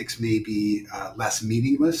tactics may be less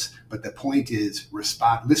meaningless, but the point is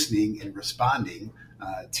listening and responding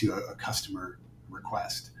to a customer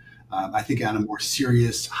request. I think on a more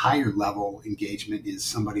serious, higher level engagement is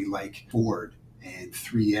somebody like Ford and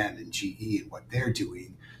 3M and GE and what they're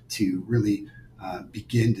doing to really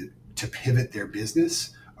begin to pivot their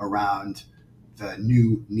business around the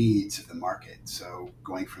new needs of the market. So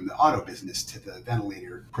going from the auto business to the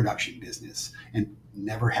ventilator production business, and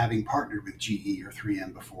never having partnered with GE or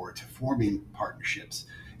 3M before, to forming partnerships.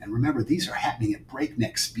 And remember, these are happening at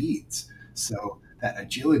breakneck speeds. So that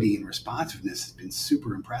agility and responsiveness has been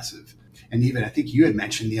super impressive. And even I think you had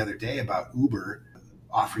mentioned the other day about Uber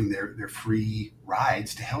offering their free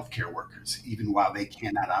rides to healthcare workers, even while they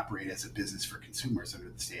cannot operate as a business for consumers under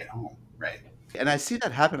the stay at home, right? And I see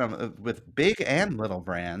that happen with big and little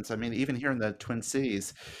brands. I mean, even here in the Twin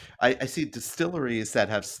Cities, I see distilleries that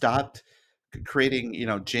have stopped creating,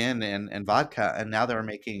 gin and vodka, and now they're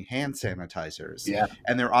making hand sanitizers, Yeah.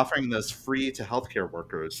 and they're offering those free to healthcare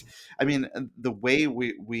workers. I mean, the way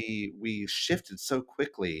we shifted so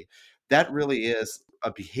quickly, that really is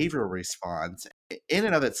a behavioral response in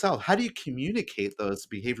and of itself. How do you communicate those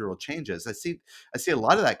behavioral changes? I see a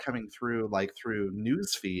lot of that coming through, like through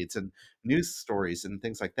news feeds and news stories and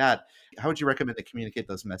things like that. How would you recommend to communicate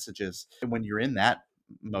those messages when you're in that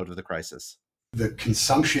mode of the crisis? The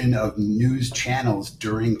consumption of news channels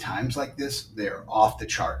during times like this, they're off the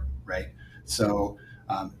chart, right? So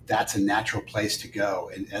that's a natural place to go,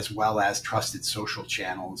 and as well as trusted social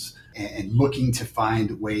channels, and looking to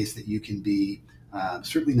find ways that you can be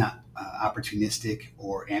certainly not opportunistic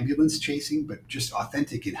or ambulance chasing, but just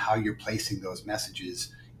authentic in how you're placing those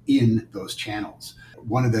messages in those channels.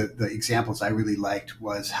 One of the examples I really liked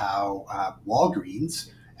was how Walgreens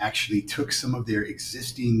actually took some of their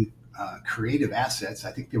existing creative assets.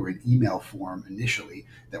 I think they were in email form initially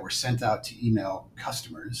that were sent out to email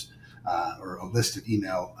customers or a list of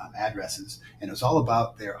email addresses. And it was all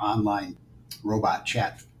about their online robot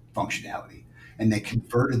chat functionality. And they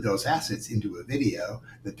converted those assets into a video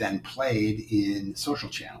that then played in social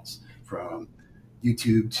channels from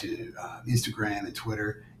YouTube to Instagram and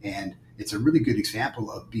Twitter. And it's a really good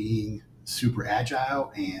example of being super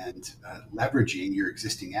agile and leveraging your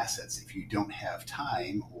existing assets if you don't have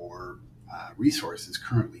time or resources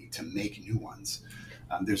currently to make new ones.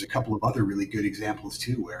 There's a couple of other really good examples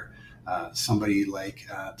too, where somebody like,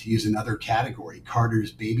 to use another category,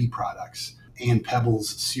 Carter's baby products and Pebbles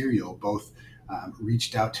cereal both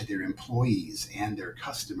reached out to their employees and their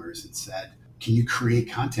customers and said, can you create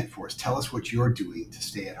content for us? Tell us what you're doing to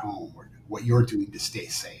stay at home or what you're doing to stay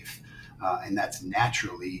safe. And that's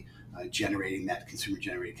naturally generating that consumer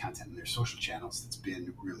generated content in their social channels that's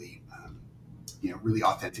been really, really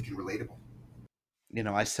authentic and relatable.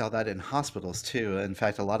 I sell that in hospitals too. In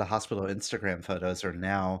fact, a lot of hospital Instagram photos are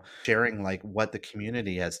now sharing like what the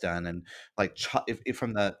community has done, and like if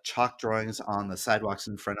from the chalk drawings on the sidewalks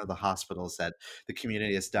in front of the hospitals that the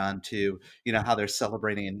community has done, to how they're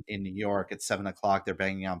celebrating in New York at 7 o'clock. They're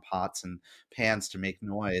banging on pots and pans to make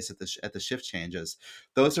noise at the shift changes.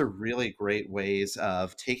 Those are really great ways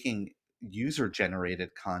of taking user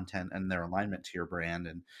generated content and their alignment to your brand,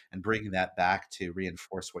 and bringing that back to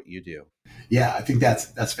reinforce what you do. Yeah, I think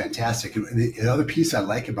that's fantastic. And the other piece I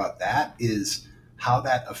like about that is how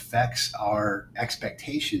that affects our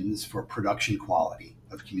expectations for production quality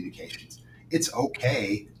of communications. It's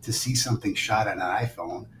okay to see something shot on an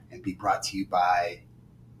iPhone and be brought to you by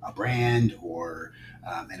a brand or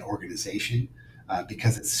an organization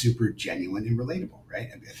because it's super genuine and relatable, right?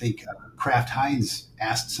 I think Kraft Heinz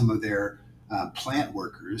asked some of their plant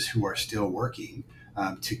workers who are still working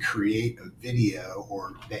to create a video,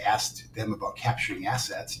 or they asked them about capturing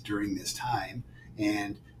assets during this time,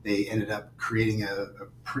 and they ended up creating a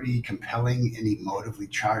pretty compelling and emotively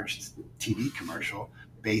charged TV commercial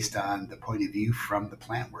based on the point of view from the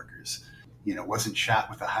plant workers. It wasn't shot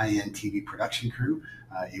with a high-end TV production crew.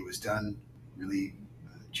 It was done really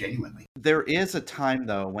genuinely. There is a time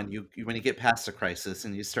though when you get past the crisis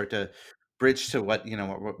and you start to bridge to what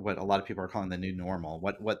what a lot of people are calling the new normal,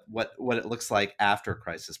 what it looks like after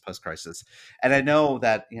crisis, post crisis. And I know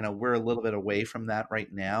that we're a little bit away from that right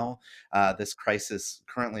now. This crisis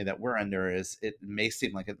currently that we're under, it may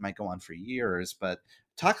seem like it might go on for years, but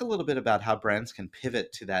talk a little bit about how brands can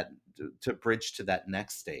pivot to that, to bridge to that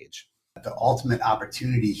next stage. The ultimate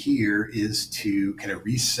opportunity here is to kind of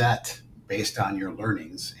reset based on your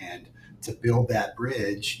learnings. And to build that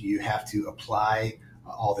bridge, you have to apply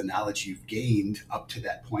all the knowledge you've gained up to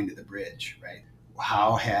that point of the bridge, right?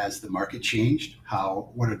 How has the market changed?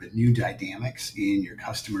 What are the new dynamics in your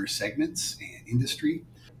customer segments and industry?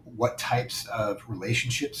 What types of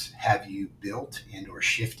relationships have you built and or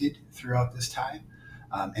shifted throughout this time?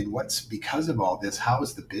 And what's because of all this, how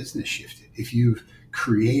has the business shifted? If you've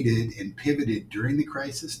created and pivoted during the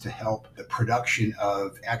crisis to help the production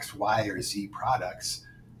of X, Y, or Z products,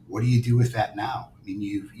 what do you do with that now? I mean,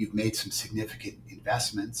 you've made some significant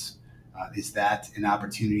investments. Is that an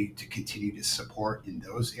opportunity to continue to support in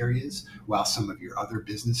those areas while some of your other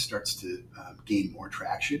business starts to gain more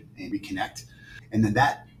traction and reconnect? And then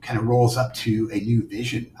that kind of rolls up to a new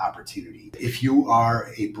vision opportunity. If you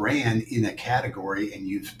are a brand in a category and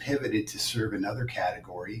you've pivoted to serve another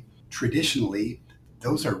category, traditionally,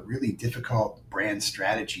 those are really difficult brand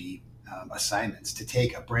strategy assignments. To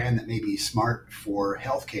take a brand that may be smart for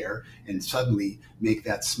healthcare and suddenly make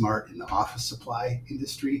that smart in the office supply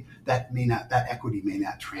industry, that equity may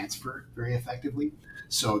not transfer very effectively.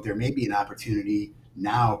 So there may be an opportunity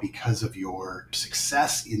now, because of your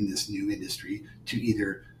success in this new industry, to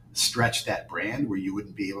either stretch that brand where you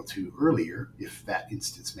wouldn't be able to earlier, if that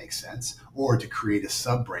instance makes sense, or to create a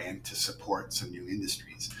sub brand to support some new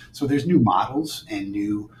industries. So there's new models and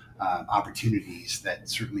new opportunities that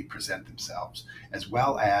certainly present themselves, as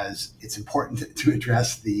well as it's important to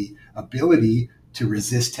address the ability to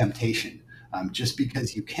resist temptation. Just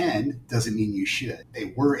because you can doesn't mean you should.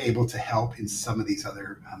 They were able to help in some of these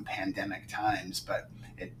other pandemic times, but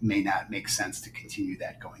it may not make sense to continue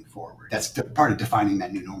that going forward. That's part of defining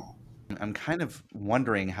that new normal. I'm kind of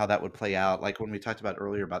wondering how that would play out. Like when we talked about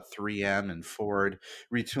earlier about 3M and Ford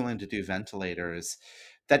retooling to do ventilators,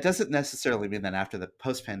 that doesn't necessarily mean that after the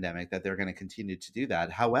post-pandemic that they're going to continue to do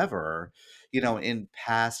that. However, in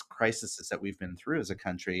past crises that we've been through as a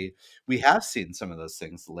country, we have seen some of those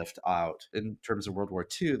things lift out. In terms of World War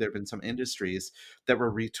II, there have been some industries that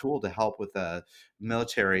were retooled to help with the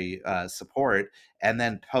military support. And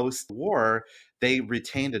then post-war, they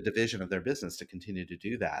retained a division of their business to continue to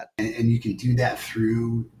do that. And you can do that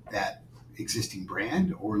through that existing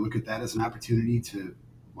brand, or look at that as an opportunity to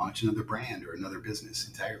launch another brand or another business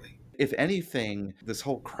entirely. If anything, this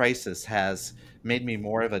whole crisis has made me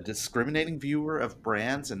more of a discriminating viewer of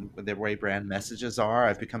brands and the way brand messages are.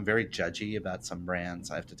 I've become very judgy about some brands,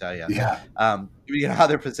 I have to tell you, Yeah, how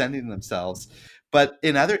they're presenting themselves. But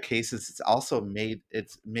in other cases,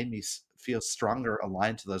 it's made me feel stronger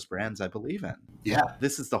aligned to those brands I believe in. yeah.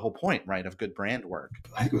 This is the whole point, right, of good brand work.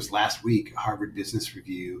 I think it was last week, Harvard Business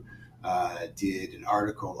Review did an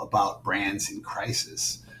article about brands in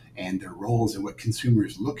crisis and their roles and what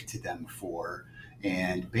consumers look to them for,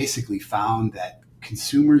 and basically found that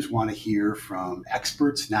consumers want to hear from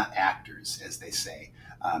experts, not actors, as they say,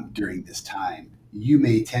 during this time. You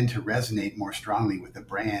may tend to resonate more strongly with the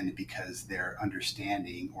brand because their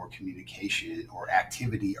understanding or communication or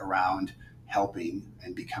activity around helping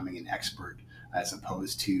and becoming an expert, as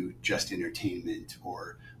opposed to just entertainment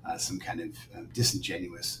or some kind of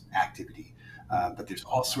disingenuous activity. But there's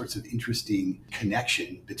all sorts of interesting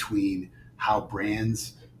connection between how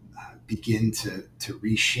brands begin to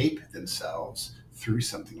reshape themselves through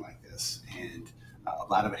something like this. And a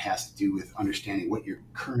lot of it has to do with understanding what your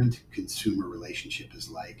current consumer relationship is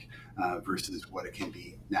like versus what it can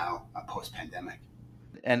be now post-pandemic.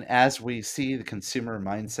 And as we see the consumer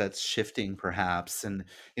mindsets shifting perhaps, and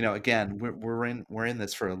again, we're in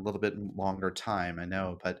this for a little bit longer time, I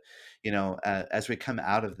know, but as we come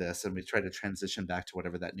out of this and we try to transition back to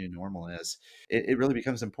whatever that new normal is, it really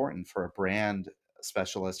becomes important for a brand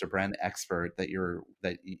specialist or brand expert that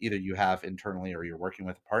either you have internally or you're working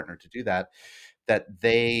with a partner to do that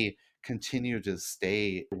they continue to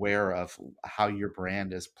stay aware of how your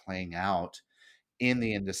brand is playing out in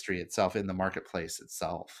the industry itself, in the marketplace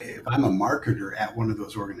itself. If I'm a marketer at one of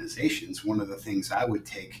those organizations, one of the things I would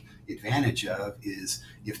take advantage of is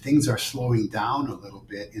if things are slowing down a little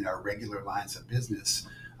bit in our regular lines of business,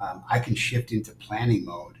 I can shift into planning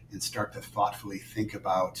mode and start to thoughtfully think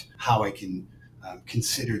about how I can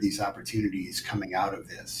consider these opportunities coming out of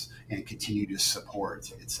this and continue to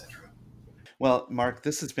support, etc. Well, Mark,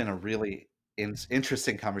 this has been a really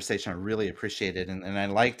interesting conversation. I really appreciate it, and I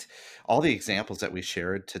liked all the examples that we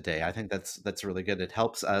shared today. I think that's really good. It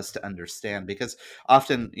helps us to understand, because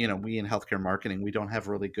often, we in healthcare marketing, we don't have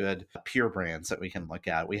really good peer brands that we can look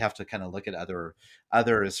at. We have to kind of look at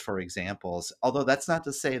others for examples. Although that's not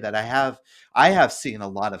to say that I have seen a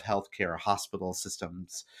lot of healthcare hospital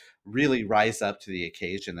systems really rise up to the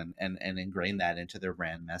occasion and ingrain that into their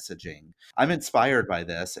brand messaging. I'm inspired by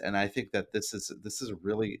this, and I think that this is a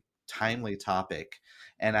really timely topic,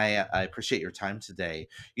 and I appreciate your time today.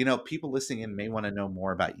 People listening in may want to know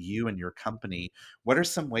more about you and your company. What are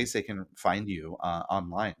some ways they can find you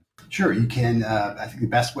online? Sure, you can. I think the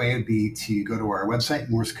best way would be to go to our website,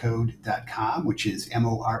 morsecode.com, which is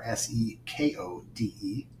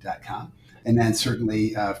MORSEKODE.com. And then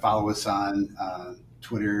certainly follow us on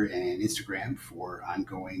Twitter and Instagram for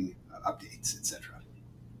ongoing updates, etc.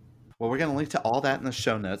 Well, we're going to link to all that in the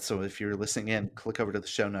show notes. So if you're listening in, click over to the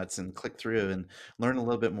show notes and click through and learn a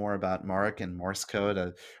little bit more about Mark and Morse Code,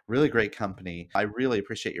 a really great company. I really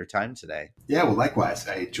appreciate your time today. Yeah, well, likewise.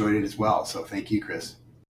 I enjoyed it as well. So thank you, Chris.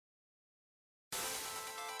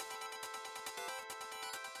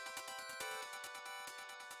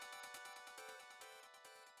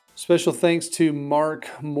 Special thanks to Mark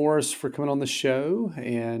Morris for coming on the show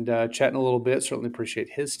and chatting a little bit. Certainly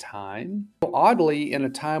appreciate his time. Oddly, in a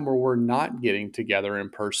time where we're not getting together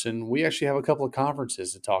in person, we actually have a couple of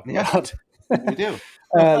conferences to talk about. We do.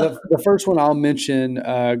 The first one I'll mention,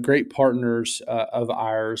 great partners of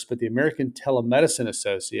ours, but the American Telemedicine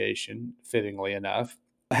Association, fittingly enough,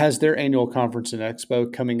 has their annual conference and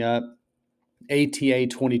expo coming up. ATA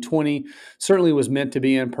 2020 certainly was meant to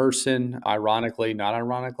be in person. Ironically, not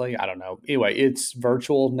ironically, I don't know. Anyway, it's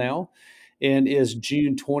virtual now and is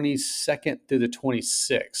June 22nd through the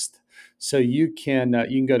 26th. So you can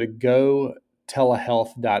go to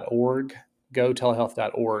gotelehealth.org.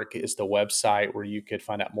 Gotelehealth.org is the website where you could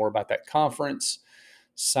find out more about that conference,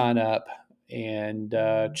 sign up, and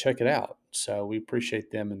check it out. So we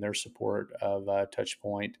appreciate them and their support of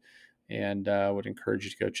Touchpoint, and would encourage you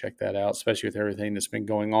to go check that out, especially with everything that's been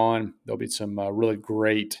going on. There'll be some really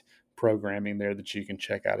great programming there that you can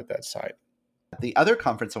check out at that site. The other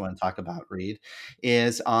conference I want to talk about, Reed,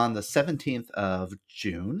 is on the 17th of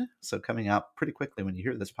June. So coming up pretty quickly when you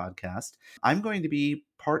hear this podcast. I'm going to be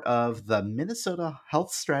part of the Minnesota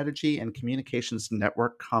Health Strategy and Communications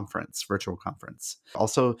Network Conference, virtual conference,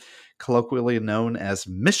 also colloquially known as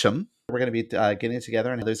MISHM. We're going to be getting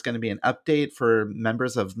together, and there's going to be an update for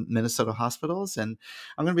members of Minnesota hospitals. And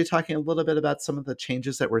I'm going to be talking a little bit about some of the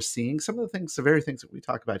changes that we're seeing, some of the very things that we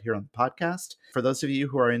talk about here on the podcast. For those of you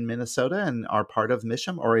who are in Minnesota and are part of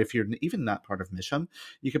MISHM, or if you're even not part of MISHM,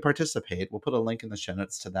 you can participate. We'll put a link in the show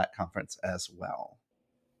notes to that conference as well.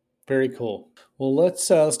 Very cool. Well, let's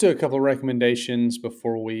do a couple of recommendations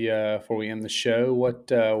before we end the show. What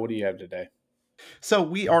do you have today? So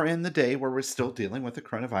we are in the day where we're still dealing with the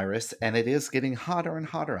coronavirus, and it is getting hotter and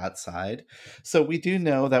hotter outside. So we do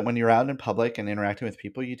know that when you're out in public and interacting with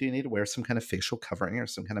people, you do need to wear some kind of facial covering or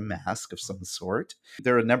some kind of mask of some sort.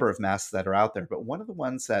 There are a number of masks that are out there, but one of the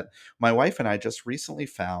ones that my wife and I just recently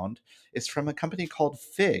found is from a company called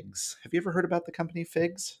Figs. Have you ever heard about the company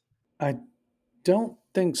Figs? I don't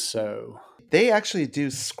think so. They actually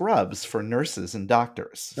do scrubs for nurses and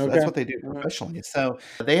doctors. So that's what they do professionally. So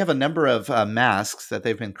they have a number of masks that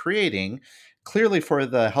they've been creating clearly for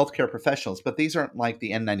the healthcare professionals, but these aren't like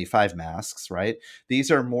the N95 masks, right?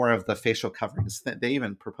 These are more of the facial coverings. They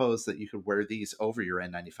even propose that you could wear these over your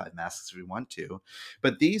N95 masks if you want to.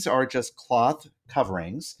 But these are just cloth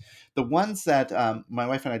coverings. The ones that my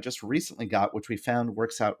wife and I just recently got, which we found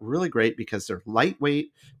works out really great because they're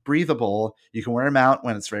lightweight, breathable. You can wear them out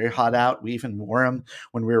when it's very hot out. We even wore them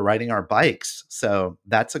when we were riding our bikes. So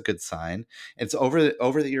that's a good sign. It's over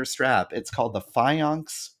the ear strap. It's called the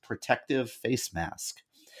Fionx Protective Face Mask.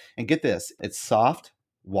 And get this, it's soft,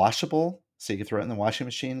 washable, so you can throw it in the washing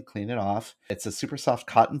machine, clean it off. It's a super soft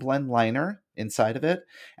cotton blend liner inside of it.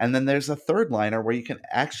 And then there's a third liner where you can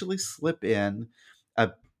actually slip in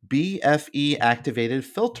a BFE activated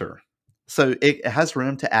filter. So it has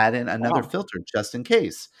room to add in another filter just in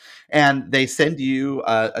case. And they send you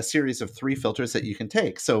a series of 3 filters that you can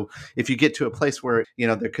take. So if you get to a place where,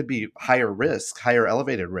 there could be higher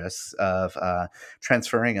elevated risks of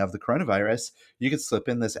transferring of the coronavirus, you can slip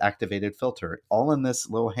in this activated filter, all in this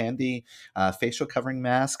little handy facial covering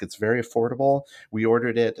mask. It's very affordable. We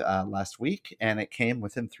ordered it last week, and it came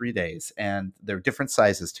within 3 days. And there are different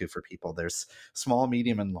sizes, too, for people. There's small,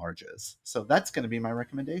 medium, and larges. So that's going to be my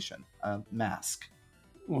recommendation, mask.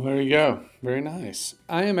 Well, there you go. Very nice.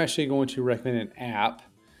 I am actually going to recommend an app.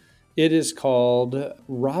 It is called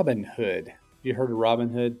Robinhood. You heard of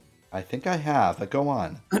Robinhood? I think I have, but go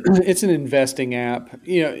on. It's an investing app,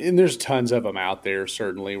 and there's tons of them out there,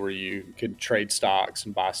 certainly, where you could trade stocks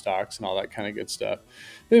and buy stocks and all that kind of good stuff.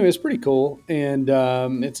 But anyway, it's pretty cool, and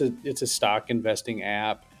it's a stock investing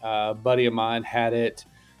app. A buddy of mine had it.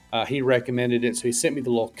 He recommended it, so he sent me the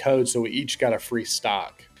little code, so we each got a free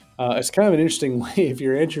stock. It's kind of an interesting way. If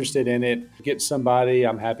you're interested in it, get somebody.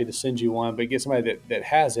 I'm happy to send you one, but get somebody that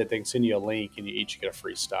has it. They can send you a link, and you each get a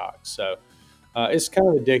free stock. So it's kind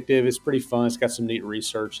of addictive. It's pretty fun. It's got some neat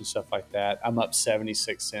research and stuff like that. I'm up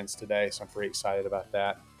 76 cents today, so I'm pretty excited about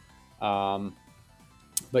that.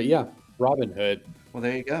 But yeah, Robinhood. Well,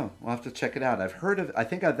 there you go. We'll have to check it out. I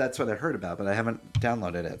think that's what I heard about, but I haven't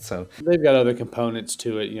downloaded it. So They've got other components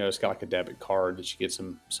to it. It's got like a debit card that you get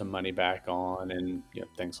some money back on, and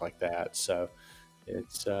things like that. So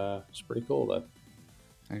it's pretty cool though.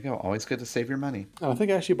 there you go. Always good to save your money. I think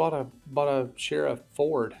I actually bought a share of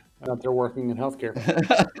Ford out there working in healthcare.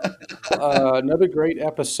 Another great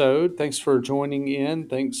episode. Thanks for joining in.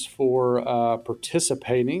 Thanks for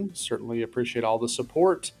participating. Certainly appreciate all the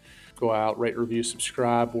support. Go out, rate, review,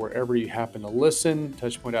 subscribe wherever you happen to listen.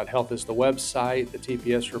 Touchpoint.health is the website. The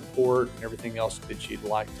TPS report and everything else that you'd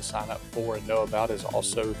like to sign up for and know about is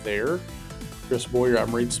also there. Chris Boyer,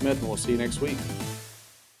 I'm Reed Smith, and we'll see you next week.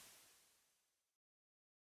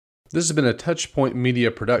 This has been a Touchpoint Media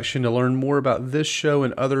production. To learn more about this show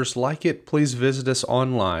and others like it, please visit us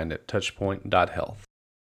online at touchpoint.health.